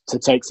approach to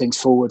take things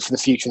forward for the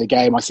future of the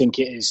game. I think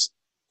it is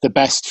the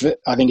best for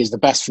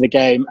the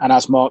game. And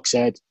as Mark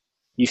said,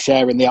 you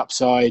share in the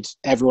upside,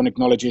 everyone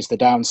acknowledges the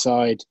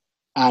downside,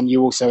 and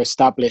you also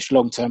establish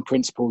long-term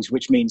principles,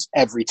 which means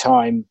every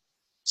time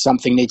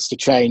something needs to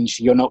change,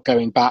 you're not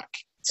going back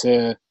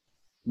to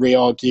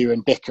re-argue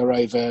and bicker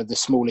over the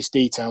smallest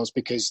details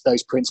because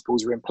those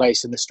principles are in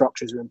place and the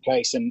structures are in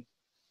place. And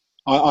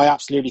I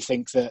absolutely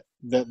think that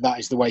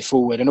is the way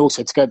forward. And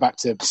also, to go back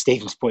to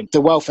Stephen's point,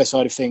 the welfare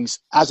side of things,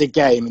 as a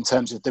game, in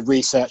terms of the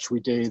research we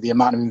do, the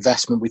amount of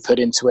investment we put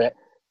into it,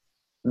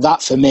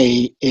 that for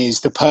me is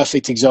the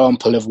perfect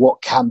example of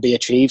what can be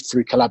achieved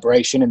through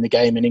collaboration in the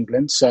game in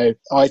England. So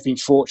I've been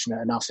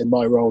fortunate enough in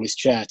my role as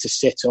chair to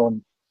sit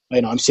on,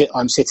 I'm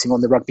sitting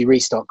on the Rugby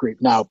Restart group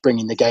now,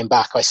 bringing the game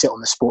back. I sit on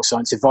the Sports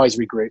Science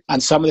Advisory group.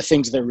 And some of the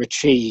things that are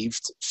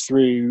achieved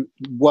through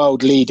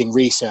world-leading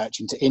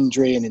research into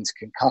injury and into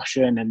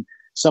concussion, and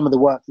some of the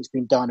work that's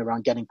been done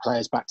around getting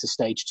players back to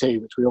stage 2,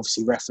 which we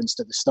obviously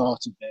referenced at the start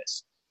of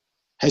this,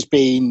 has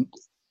been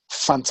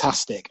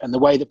fantastic. And the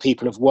way that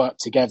people have worked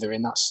together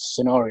in that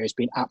scenario has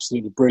been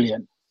absolutely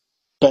brilliant.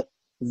 But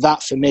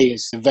that for me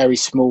is a very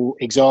small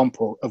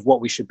example of what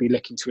we should be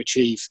looking to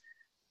achieve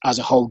as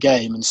a whole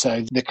game. And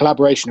so the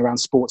collaboration around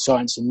sports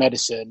science and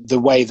medicine, the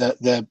way that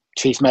the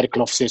chief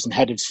medical officers and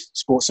head of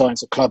sports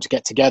science at clubs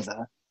get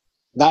together,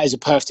 that is a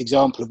perfect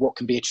example of what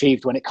can be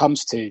achieved when it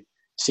comes to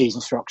season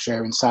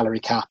structure and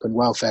salary cap and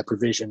welfare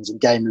provisions and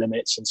game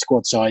limits and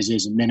squad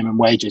sizes and minimum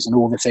wages and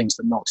all the things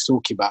that Mark's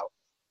talking about.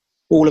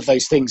 All of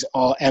those things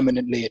are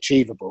eminently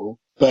achievable,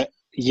 but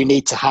you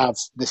need to have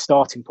the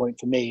starting point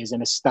for me is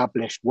an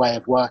established way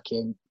of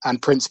working and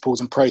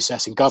principles and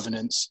process and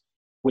governance,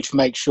 which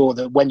makes sure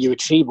that when you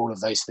achieve all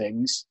of those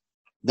things,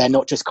 they're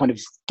not just kind of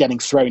getting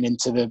thrown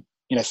against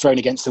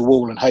the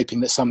wall and hoping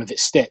that some of it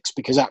sticks,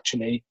 because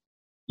actually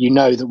you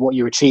know that what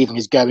you're achieving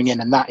is going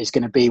in, and that is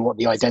going to be what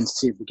the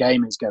identity of the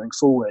game is going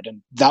forward.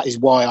 And that is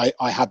why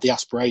I had the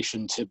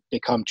aspiration to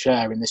become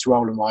chair in this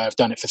role, and why I've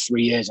done it for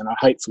 3 years, and I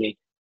hopefully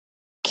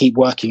keep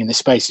working in this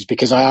space, is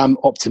because I am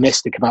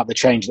optimistic about the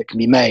change that can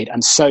be made.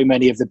 And so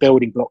many of the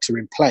building blocks are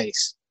in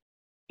place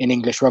in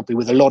English rugby,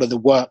 with a lot of the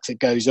work that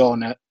goes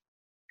on at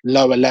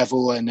lower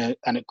level and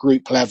at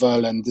group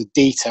level and the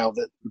detail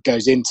that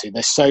goes into.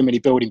 There's so many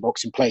building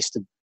blocks in place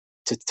to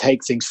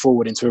take things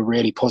forward into a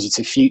really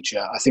positive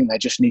future. I think there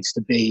just needs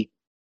to be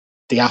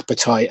the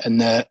appetite and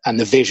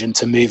the vision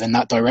to move in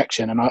that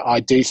direction. And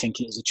I do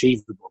think it is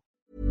achievable.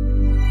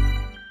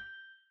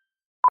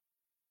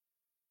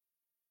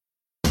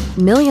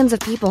 Millions of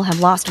people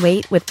have lost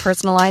weight with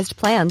personalized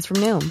plans from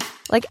Noom.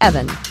 Like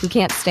Evan, who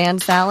can't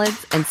stand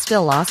salads and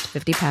still lost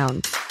 50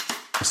 pounds.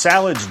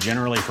 Salads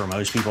generally for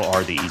most people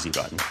are the easy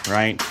button,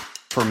 right?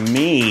 For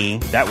me,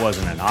 that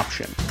wasn't an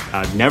option.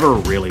 I never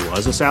really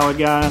was a salad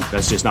guy.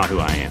 That's just not who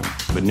I am.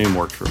 But Noom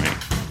worked for me.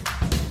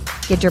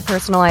 Get your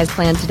personalized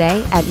plan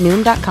today at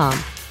Noom.com.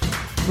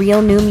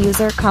 Real Noom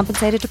user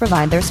compensated to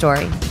provide their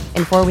story.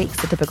 In 4 weeks,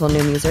 the typical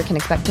Noom user can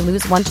expect to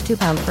lose 1 to 2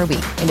 pounds per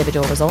week.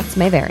 Individual results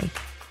may vary.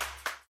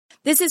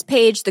 This is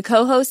Paige, the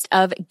co-host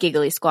of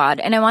Giggly Squad,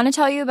 and I want to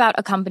tell you about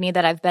a company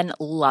that I've been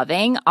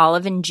loving,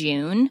 Olive &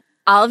 June.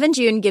 Olive &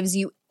 June gives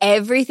you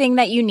everything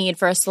that you need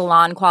for a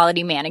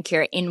salon-quality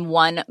manicure in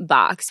one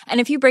box. And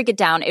if you break it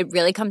down, it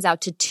really comes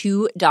out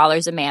to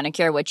 $2 a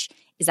manicure, which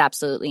is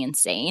absolutely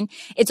insane.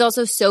 It's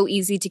also so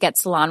easy to get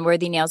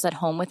salon-worthy nails at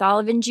home with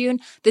Olive & June.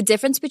 The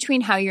difference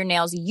between how your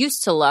nails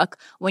used to look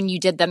when you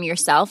did them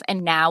yourself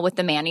and now with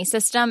the Mani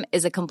system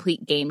is a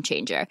complete game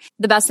changer.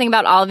 The best thing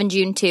about Olive &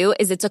 June, too,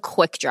 is it's a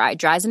quick dry.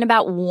 Dries in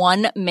about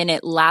 1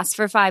 minute, lasts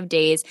for 5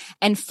 days,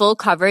 and full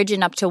coverage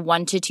in up to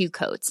 1 to 2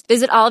 coats.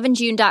 Visit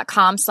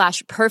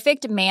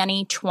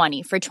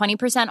oliveandjune.com/perfectmani20 for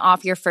 20%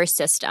 off your first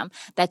system.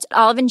 That's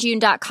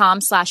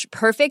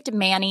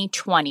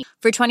oliveandjune.com/perfectmani20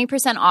 for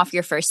 20% off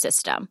your first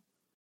system.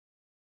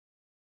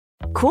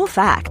 Cool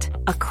fact,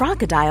 a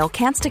crocodile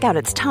can't stick out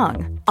its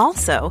tongue.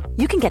 Also,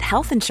 you can get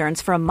health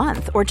insurance for a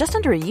month or just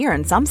under a year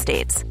in some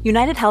states.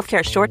 United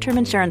Healthcare short-term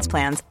insurance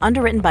plans,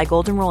 underwritten by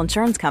Golden Rule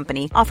Insurance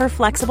Company, offer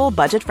flexible,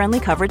 budget-friendly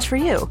coverage for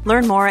you.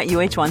 Learn more at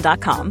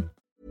uh1.com.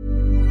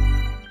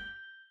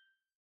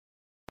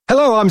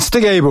 Hello, I'm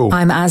Stig Abel.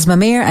 I'm Asma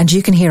Mir, and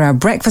you can hear our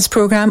breakfast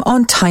programme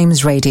on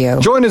Times Radio.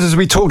 Join us as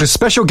we talk to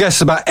special guests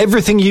about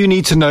everything you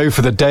need to know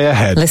for the day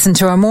ahead. Listen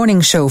to our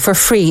morning show for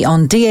free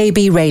on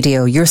DAB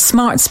Radio, your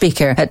smart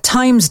speaker, at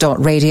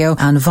times.radio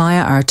and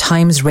via our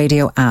Times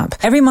Radio app.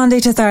 Every Monday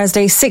to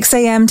Thursday, 6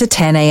 a.m. to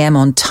 10 a.m.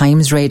 on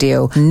Times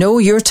Radio. Know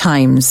your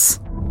times.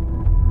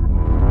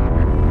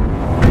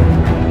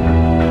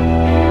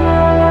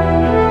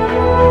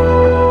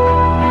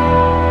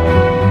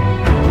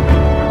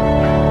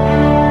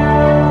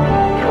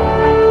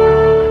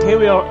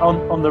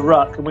 On the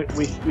ruck, and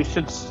we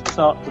should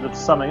start sort of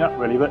summing up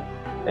really, but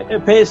it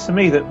appears to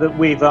me that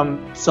we've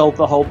solved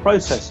the whole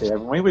process here,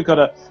 haven't we? We've got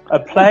a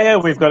player,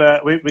 we've got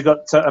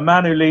a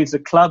man who leads a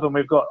club, and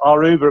we've got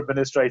our Uber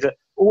administrator,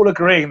 all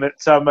agreeing that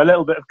a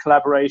little bit of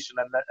collaboration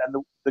and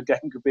the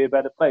game could be a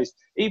better place.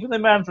 Even the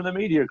man from the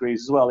media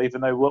agrees as well,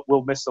 even though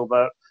we'll miss all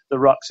the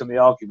rucks and the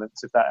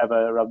arguments if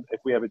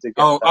we ever did.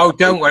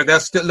 Don't worry. They'll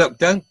still look.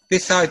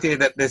 This idea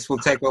that this will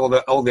take all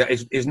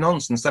the is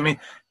nonsense. I mean,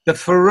 the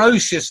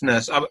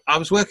ferociousness. I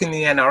was working in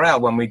the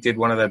NRL when we did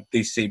one of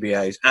these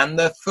CBAs, and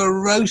the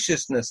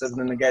ferociousness of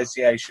the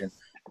negotiation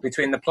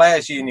between the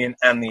players' union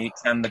and the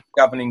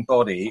governing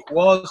body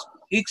was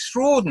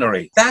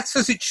extraordinary. That's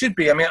as it should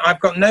be. I mean, I've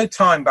got no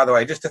time, by the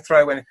way, just to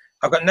throw in,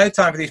 I've got no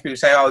time for these people to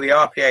say, oh, the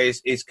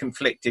RPA is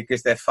conflicted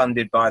because they're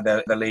funded by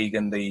the league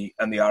and the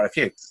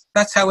RFU.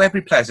 That's how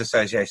every players'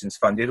 association is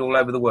funded all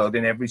over the world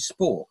in every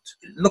sport.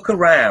 Look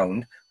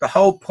around. The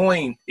whole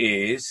point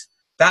is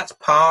that's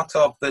part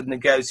of the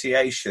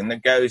negotiation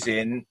that goes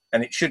in,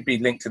 and it should be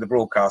linked to the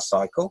broadcast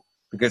cycle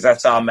because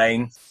that's our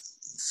main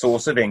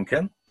source of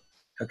income.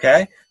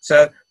 Okay?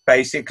 So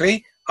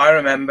basically, I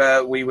remember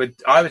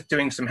I was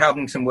doing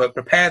helping some work,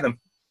 prepare them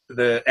for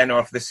the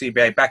NR for the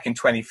CBA back in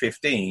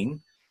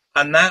 2015.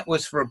 And that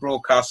was for a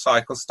broadcast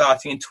cycle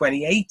starting in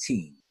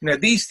 2018.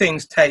 These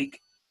things take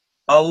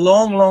a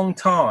long, long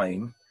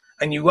time,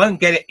 and you won't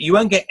get it. You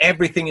won't get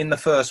everything in the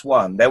first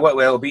one. There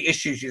will be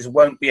issues you just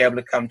won't be able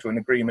to come to an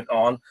agreement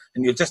on,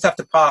 and you'll just have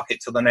to park it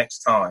till the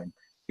next time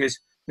because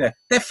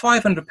they're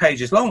 500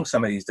 pages long.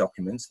 Some of these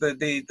documents.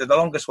 The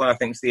longest one I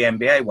think is the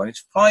NBA one.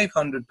 It's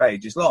 500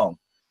 pages long.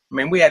 I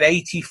mean, we had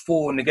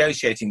 84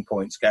 negotiating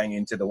points going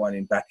into the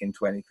one back in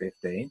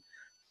 2015.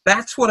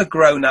 That's what a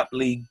grown-up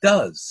league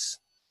does.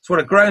 It's what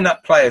a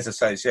grown-up players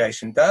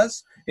association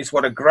does. It's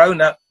what a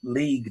grown-up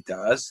league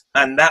does.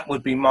 And that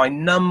would be my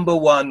number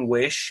one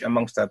wish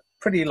amongst a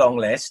pretty long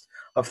list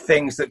of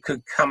things that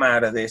could come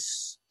out of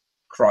this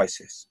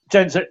crisis.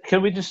 James,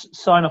 can we just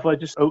sign off with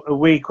just a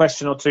wee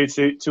question or two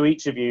to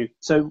each of you?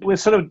 So we're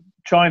sort of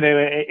trying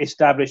to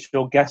establish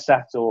or guess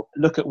at or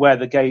look at where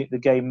the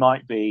game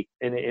might be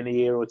in a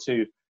year or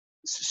two.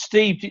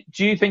 Steve,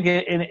 do you think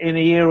in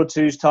a year or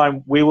two's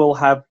time we will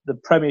have the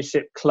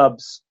Premiership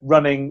clubs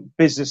running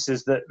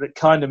businesses that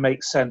kind of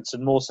make sense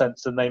and more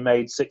sense than they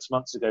made 6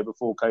 months ago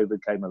before COVID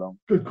came along?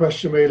 Good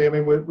question, really. I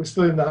mean, we're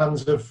still in the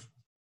hands of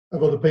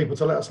other people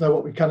to let us know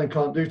what we can and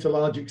can't do to a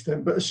large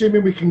extent. But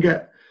assuming we can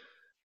get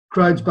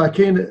crowds back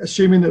in,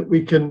 assuming that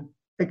we can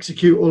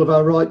execute all of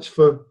our rights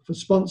for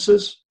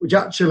sponsors, which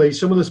actually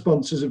some of the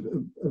sponsors have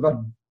had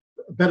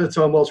a better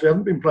time whilst we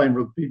haven't been playing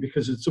rugby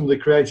because of some of the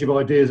creative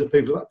ideas that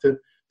people have had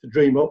to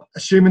dream up.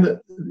 Assuming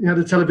that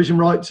the television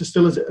rights are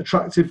still as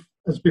attractive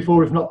as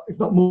before, if not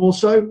more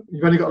so.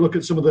 You've only got to look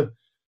at some of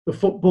the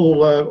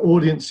football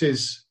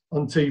audiences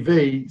on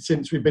TV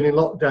since we've been in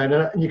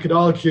lockdown, and you could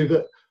argue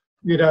that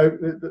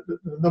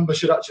the number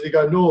should actually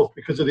go north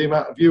because of the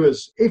amount of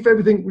viewers. If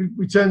everything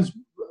returns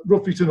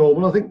roughly to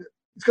normal, I think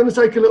it's going to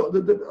take a little.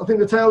 I think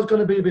the tail's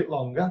going to be a bit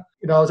longer.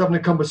 I was having a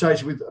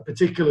conversation with a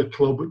particular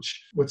club,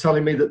 which were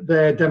telling me that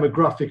their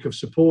demographic of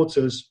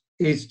supporters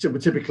is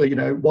typically,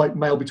 white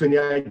male between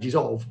the ages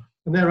of,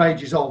 and their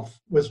ages of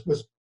is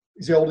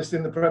the oldest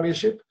in the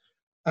Premiership.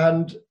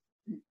 And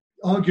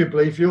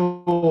arguably, if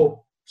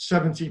you're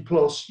 70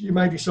 plus, you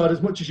may decide,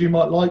 as much as you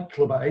might like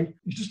Club A,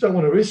 you just don't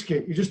want to risk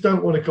it. You just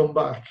don't want to come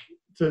back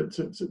to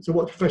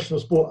watch professional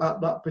sport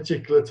at that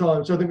particular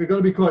time. So I think we've got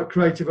to be quite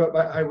creative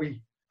about how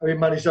we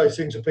manage those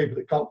things for people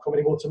that can't come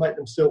anymore to make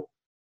them still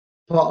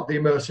part of the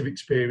immersive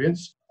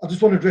experience. I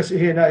just want to address it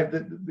here now.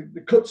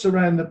 The cuts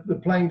around the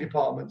playing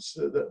departments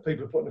that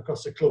people are putting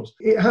across the clubs,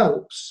 it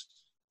helps,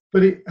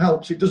 but it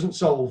doesn't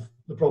solve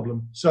the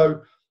problem.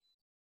 So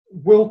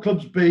will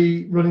clubs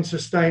be running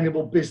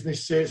sustainable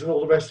businesses and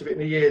all the rest of it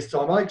in a year's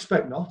time? I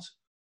expect not.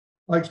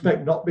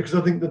 Because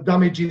I think the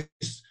damage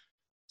is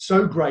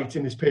so great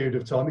in this period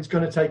of time. It's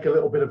going to take a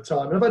little bit of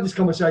time. And I've had this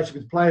conversation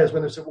with players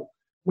when they said, well,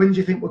 when do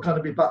you think we're going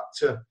to be back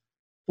to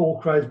full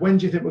crowds? When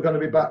do you think we're going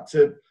to be back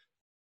to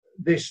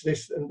this?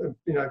 And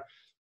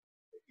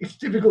it's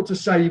difficult to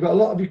say. You've got a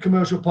lot of your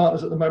commercial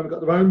partners at the moment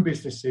got their own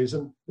businesses,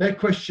 and they're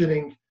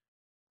questioning,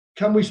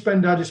 can we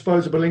spend our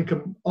disposable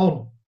income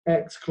on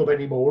X club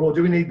anymore, or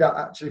do we need that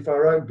actually for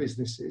our own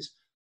businesses?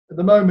 At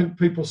the moment,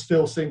 people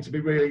still seem to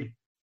be really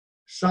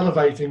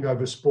salivating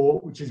over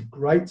sport, which is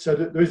great. So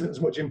there isn't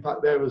as much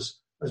impact there as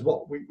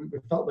what we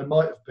felt there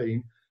might have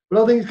been.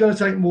 But I think it's going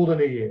to take more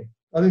than a year.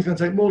 I think there's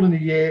going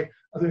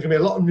to be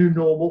a lot of new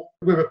normal.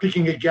 We were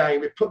picking a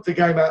game. We put the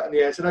game out in the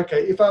air and said,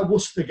 okay, if our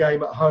Worcester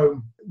game at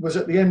home was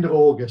at the end of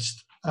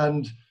August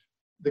and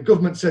the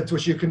government said to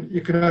us, you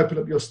can open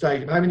up your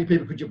stadium, how many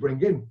people could you bring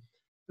in?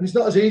 And it's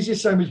not as easy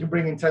as saying we can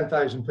bring in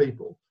 10,000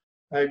 people.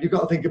 You've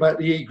got to think about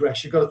the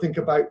egress. You've got to think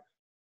about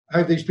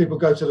how these people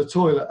go to the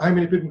toilet, how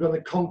many people go on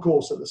the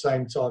concourse at the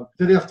same time.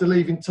 Do they have to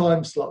leave in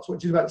time slots? What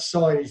do you do about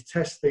signage,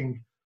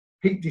 testing,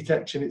 heat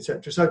detection,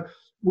 etc.? So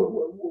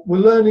we're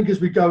learning as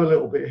we go a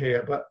little bit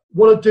here. But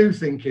what I do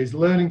think is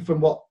learning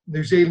from what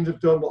New Zealand have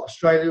done, what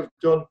Australia have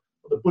done,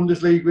 what the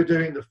Bundesliga are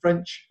doing, the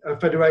French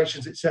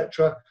federations,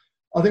 etc.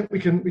 I think we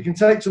can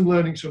take some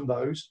learnings from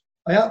those.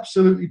 I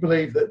absolutely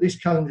believe that this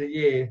calendar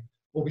year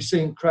we'll be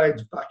seeing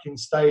crowds back in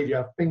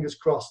stadia, fingers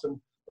crossed. And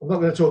I'm not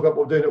going to talk about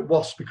what we're doing at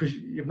Wasp because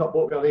you've not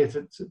brought me on here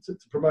to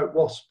promote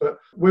Wasp, but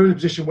we're in a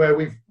position where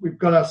we've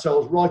got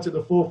ourselves right at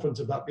the forefront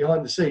of that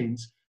behind the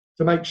scenes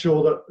to make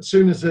sure that as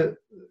soon as the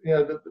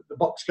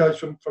box goes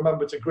from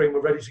amber to green,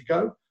 we're ready to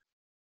go.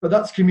 But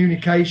that's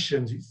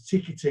communications, it's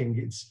ticketing,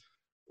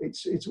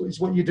 it's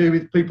what you do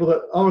with people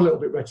that are a little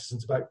bit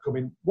reticent about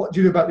coming. What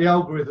do you do about the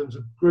algorithms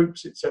of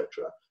groups, etc.?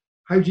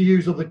 How do you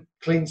use all the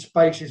clean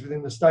spaces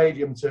within the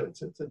stadium to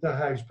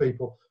house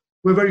people?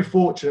 We're very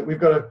fortunate. We've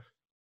got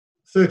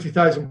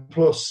 30,000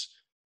 plus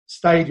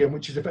stadium,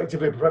 which is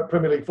effectively a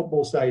Premier League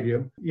football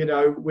stadium,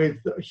 with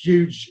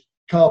huge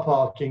car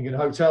parking and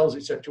hotels,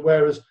 etc.,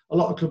 whereas a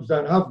lot of clubs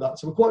don't have that.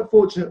 So we're quite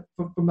fortunate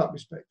from that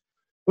respect.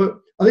 But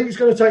I think it's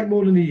going to take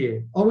more than a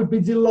year. I would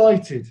be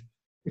delighted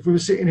if we were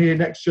sitting here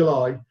next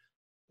July,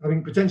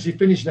 having potentially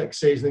finished next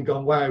season and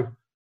gone, wow,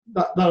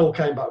 that all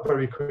came back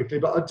very quickly.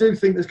 But I do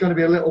think there's going to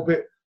be a little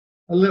bit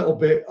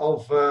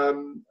of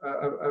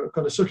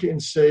kind of suck it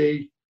and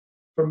see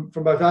from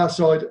both our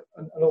side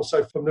and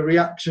also from the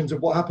reactions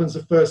of what happens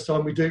the first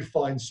time we do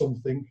find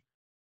something.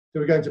 Do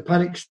we go into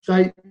panic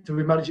state? Do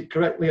we manage it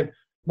correctly? And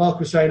Mark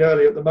was saying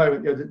earlier, at the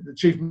moment, the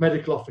chief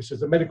medical officers,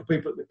 the medical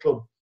people at the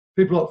club,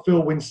 people like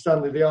Phil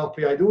Winstanley, the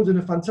RPA, they're all doing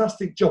a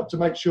fantastic job to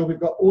make sure we've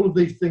got all of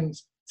these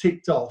things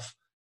ticked off.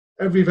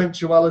 Every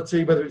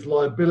eventuality, whether it's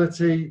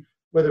liability,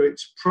 whether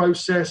it's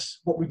process,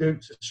 what we do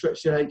to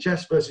stretch the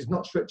NHS versus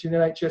not stretching the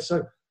NHS.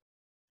 So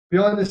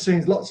behind the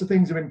scenes, lots of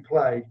things are in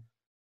play,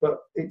 but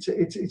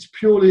it's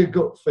purely a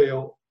gut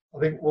feel. I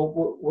think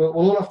we'll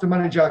all have to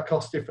manage our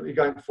costs differently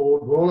going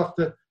forward. We'll all have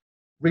to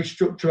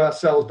restructure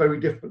ourselves very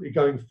differently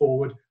going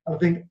forward. And I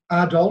think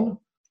add on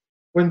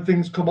when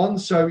things come on.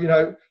 So,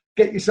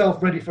 get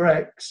yourself ready for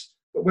X,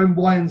 but when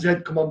Y and Z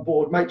come on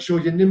board, make sure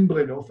you're nimble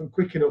enough and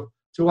quick enough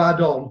to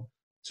add on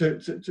to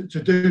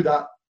do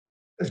that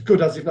as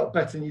good as, if not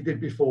better than you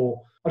did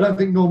before. I don't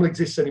think normal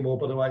exists anymore,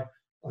 by the way.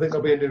 I think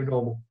there'll be a new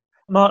normal.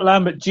 Mark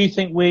Lambert, do you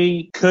think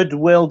we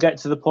will get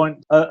to the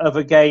point of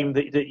a game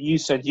that you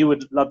said you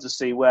would love to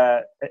see,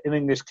 where an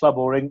English club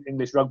or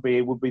English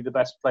rugby would be the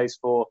best place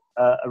for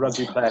a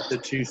rugby player to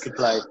choose to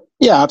play?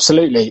 Yeah,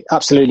 absolutely.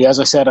 Absolutely. As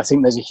I said, I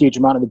think there's a huge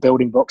amount of the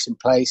building blocks in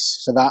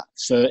place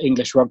for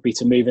English rugby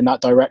to move in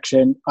that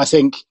direction. I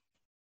think,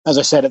 as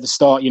I said at the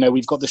start,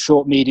 we've got the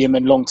short, medium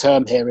and long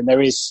term here, and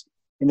there is,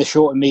 in the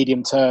short and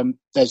medium term,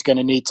 there's going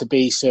to need to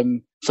be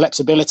some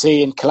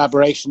flexibility and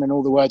collaboration and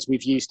all the words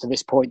we've used to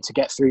this point to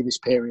get through this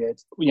period.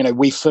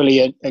 We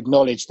fully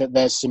acknowledge that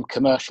there's some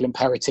commercial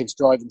imperatives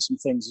driving some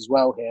things as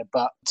well here.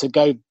 But to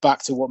go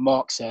back to what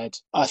Mark said,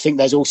 I think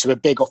there's also a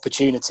big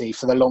opportunity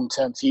for the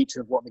long-term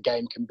future of what the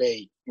game can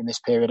be in this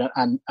period.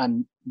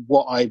 And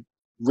what I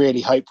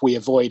really hope we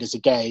avoid as a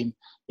game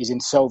is,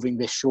 in solving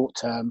this short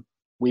term,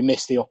 we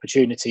miss the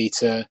opportunity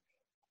to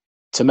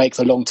make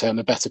the long term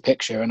a better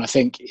picture. And I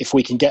think if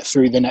we can get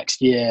through the next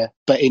year,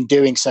 but in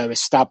doing so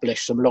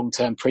establish some long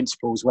term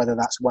principles, whether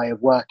that's way of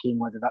working,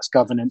 whether that's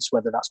governance,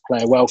 whether that's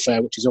player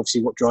welfare, which is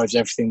obviously what drives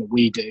everything that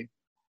we do,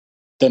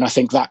 then I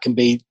think that can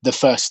be the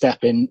first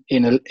step in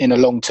a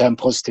long term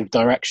positive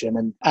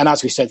direction. And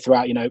as we said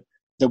throughout,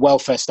 the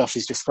welfare stuff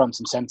is just front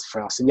and centre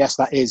for us. And yes,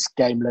 that is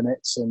game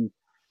limits and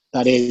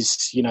that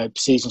is,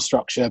 season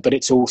structure, but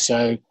it's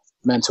also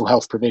mental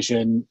health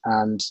provision,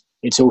 and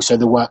it's also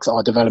the work that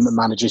our development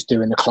managers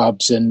do in the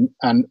clubs and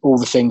all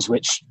the things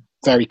which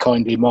very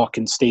kindly Mark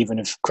and Stephen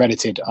have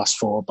credited us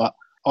for. But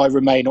I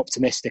remain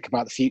optimistic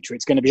about the future.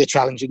 It's going to be a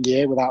challenging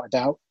year without a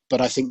doubt,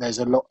 but I think there's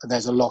a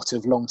lot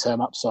of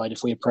long-term upside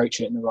if we approach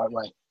it in the right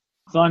way.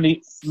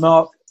 Finally,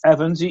 Mark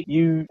Evans,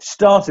 you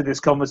started this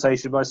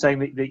conversation by saying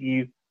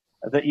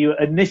that you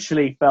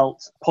initially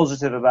felt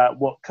positive about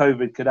what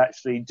COVID could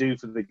actually do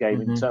for the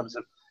game in terms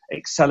of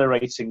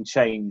accelerating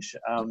change.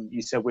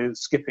 You said we're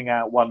skipping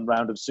out one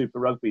round of Super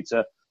Rugby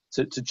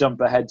to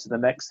jump ahead to the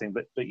next thing,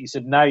 but you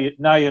said now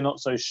you're not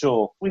so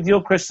sure. With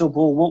your crystal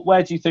ball,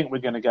 where do you think we're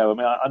going to go? I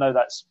mean, I know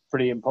that's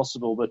pretty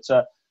impossible, but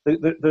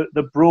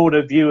the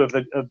broader view of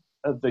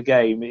the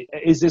game,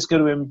 is this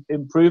going to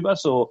improve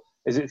us, or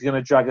is it going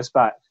to drag us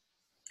back?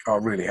 I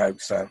really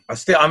hope so.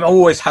 I'm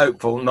always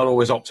hopeful, not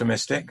always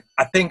optimistic.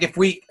 I think if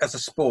we, as a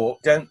sport,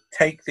 don't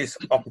take this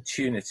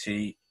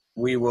opportunity,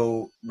 we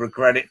will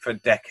regret it for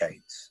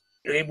decades.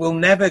 It will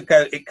never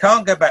go. It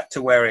can't go back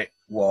to where it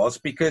was,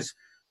 because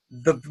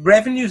the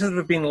revenues that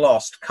have been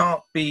lost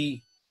can't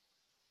be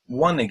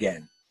won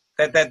again.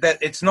 That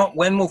it's not.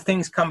 When will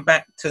things come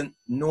back to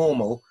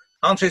normal?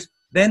 Answer is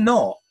they're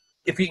not.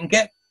 If you can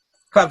get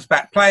clubs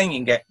back playing, you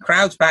can get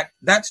crowds back.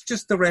 That's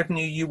just the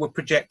revenue you were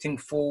projecting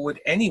forward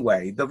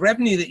anyway. The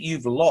revenue that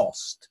you've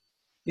lost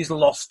is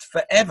lost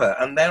forever,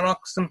 and there are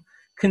some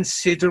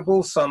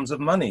considerable sums of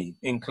money,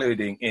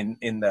 including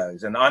in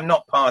those. And I'm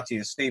not party,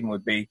 as Stephen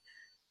would be,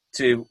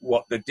 to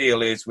what the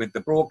deal is with the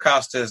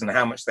broadcasters and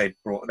how much they've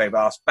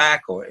asked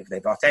back, or if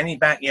they've asked any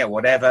back,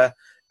 whatever.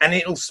 And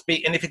it'll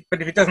speak. And if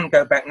it doesn't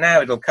go back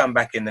now, it'll come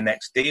back in the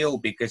next deal,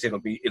 because it'll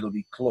be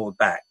clawed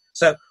back.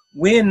 So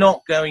we're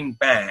not going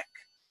back.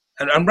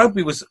 And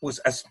rugby was,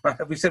 as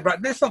we said,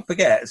 right, let's not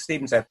forget, as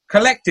Stephen said,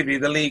 collectively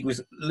the league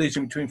was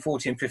losing between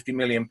 40 and 50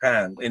 million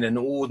pounds in an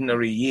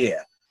ordinary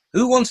year.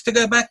 Who wants to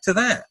go back to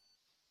that?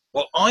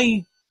 Well,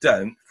 I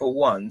don't, for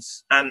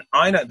once, and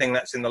I don't think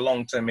that's in the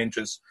long-term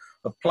interest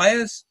of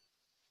players,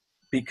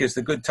 because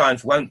the good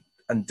times won't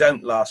and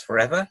don't last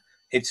forever.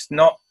 It's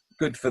not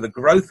good for the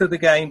growth of the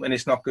game, and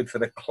it's not good for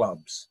the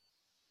clubs.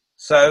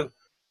 So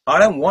I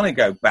don't want to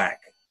go back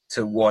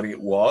to what it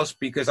was,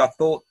 because I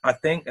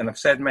think, and I've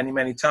said many,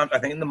 many times, I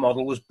think the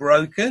model was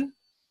broken.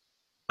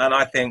 And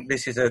I think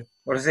this is a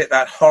what is it?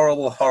 That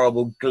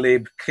horrible,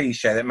 glib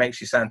cliche that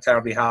makes you sound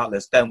terribly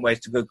heartless. Don't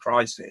waste a good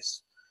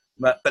crisis.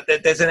 But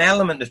there's an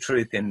element of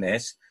truth in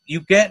this.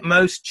 You get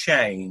most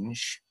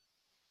change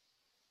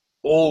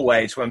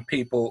always when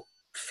people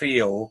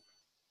feel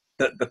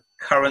that the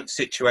current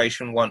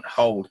situation won't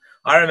hold.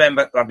 I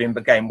remember, I've been in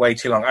the game way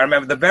too long. I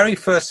remember the very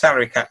first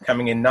salary cap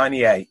coming in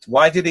 98.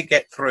 Why did it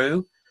get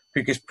through?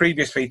 Because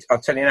previously,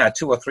 I'll tell you now,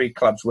 2 or 3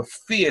 clubs were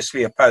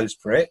fiercely opposed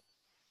for it.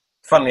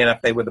 Funnily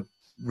enough, they were the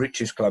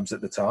richest clubs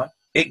at the time.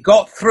 It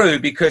got through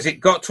because it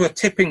got to a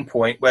tipping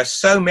point where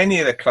so many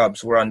of the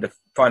clubs were under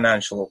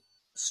financial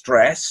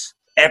stress.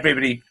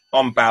 Everybody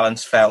on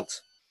balance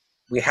felt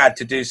we had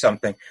to do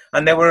something.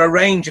 And there were a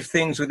range of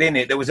things within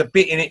it. There was a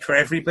bit in it for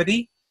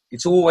everybody.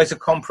 It's always a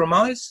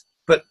compromise,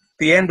 but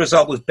the end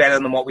result was better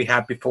than what we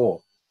had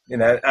before. You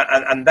know,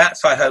 and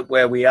that's, I hope,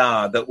 where we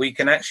are, that we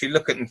can actually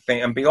look at and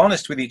think and be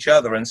honest with each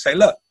other and say,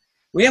 look,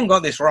 we haven't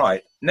got this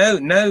right. No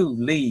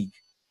league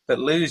that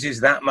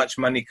loses that much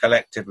money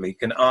collectively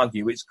can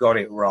argue it's got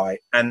it right.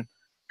 And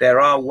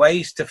there are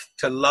ways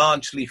to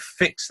largely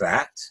fix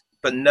that,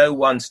 but no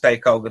one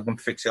stakeholder can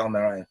fix it on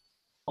their own.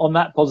 On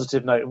that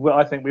positive note,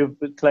 I think we've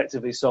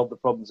collectively solved the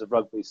problems of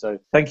rugby. So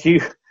thank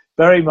you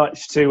very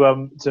much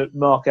to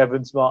Mark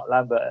Evans, Mark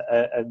Lambert,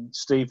 and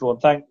Steve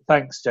Vaughan.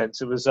 Thanks,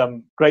 gents. It was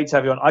great to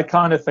have you on. I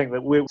kind of think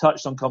that we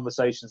touched on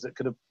conversations that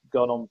could have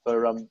gone on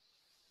for a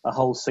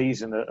whole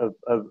season of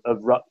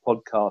Ruck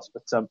podcast.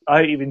 But I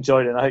hope you've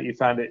enjoyed it, and I hope you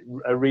found it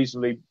a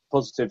reasonably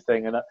positive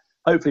thing. And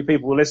hopefully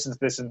people will listen to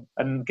this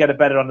and get a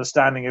better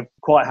understanding of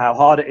quite how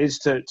hard it is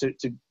to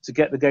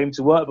get the game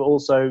to work, but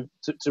also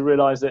to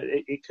realise that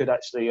it could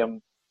actually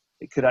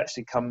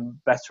come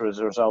better as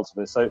a result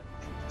of it. So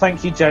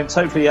thank you, gents.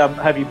 Hopefully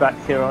have you back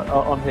here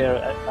on here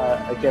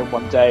again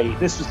one day.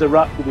 This was The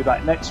Ruck. We'll be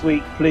back next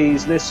week.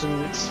 Please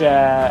listen,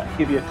 share,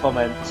 give you a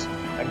comment,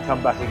 and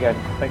come back again.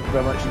 Thank you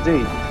very much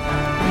indeed.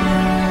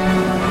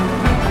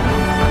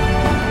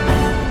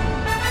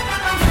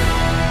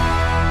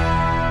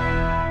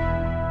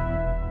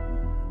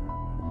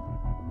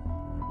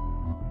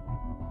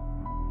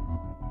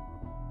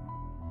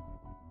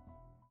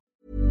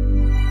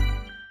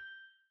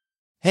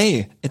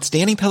 Hey, it's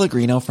Danny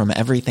Pellegrino from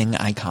Everything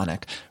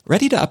Iconic.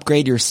 Ready to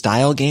upgrade your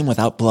style game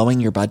without blowing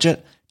your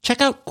budget?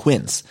 Check out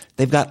Quince.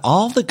 They've got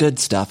all the good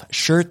stuff,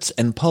 shirts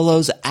and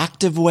polos,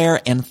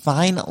 activewear, and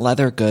fine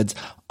leather goods,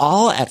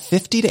 all at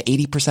 50 to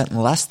 80%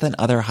 less than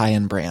other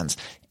high-end brands.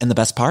 And the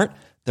best part?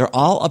 They're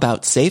all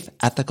about safe,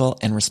 ethical,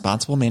 and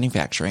responsible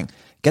manufacturing.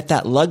 Get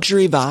that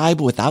luxury vibe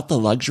without the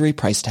luxury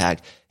price tag.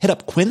 Hit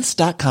up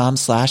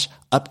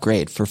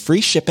quince.com/upgrade for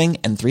free shipping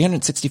and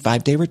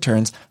 365-day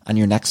returns on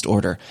your next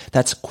order.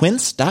 That's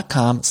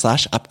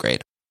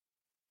quince.com/upgrade.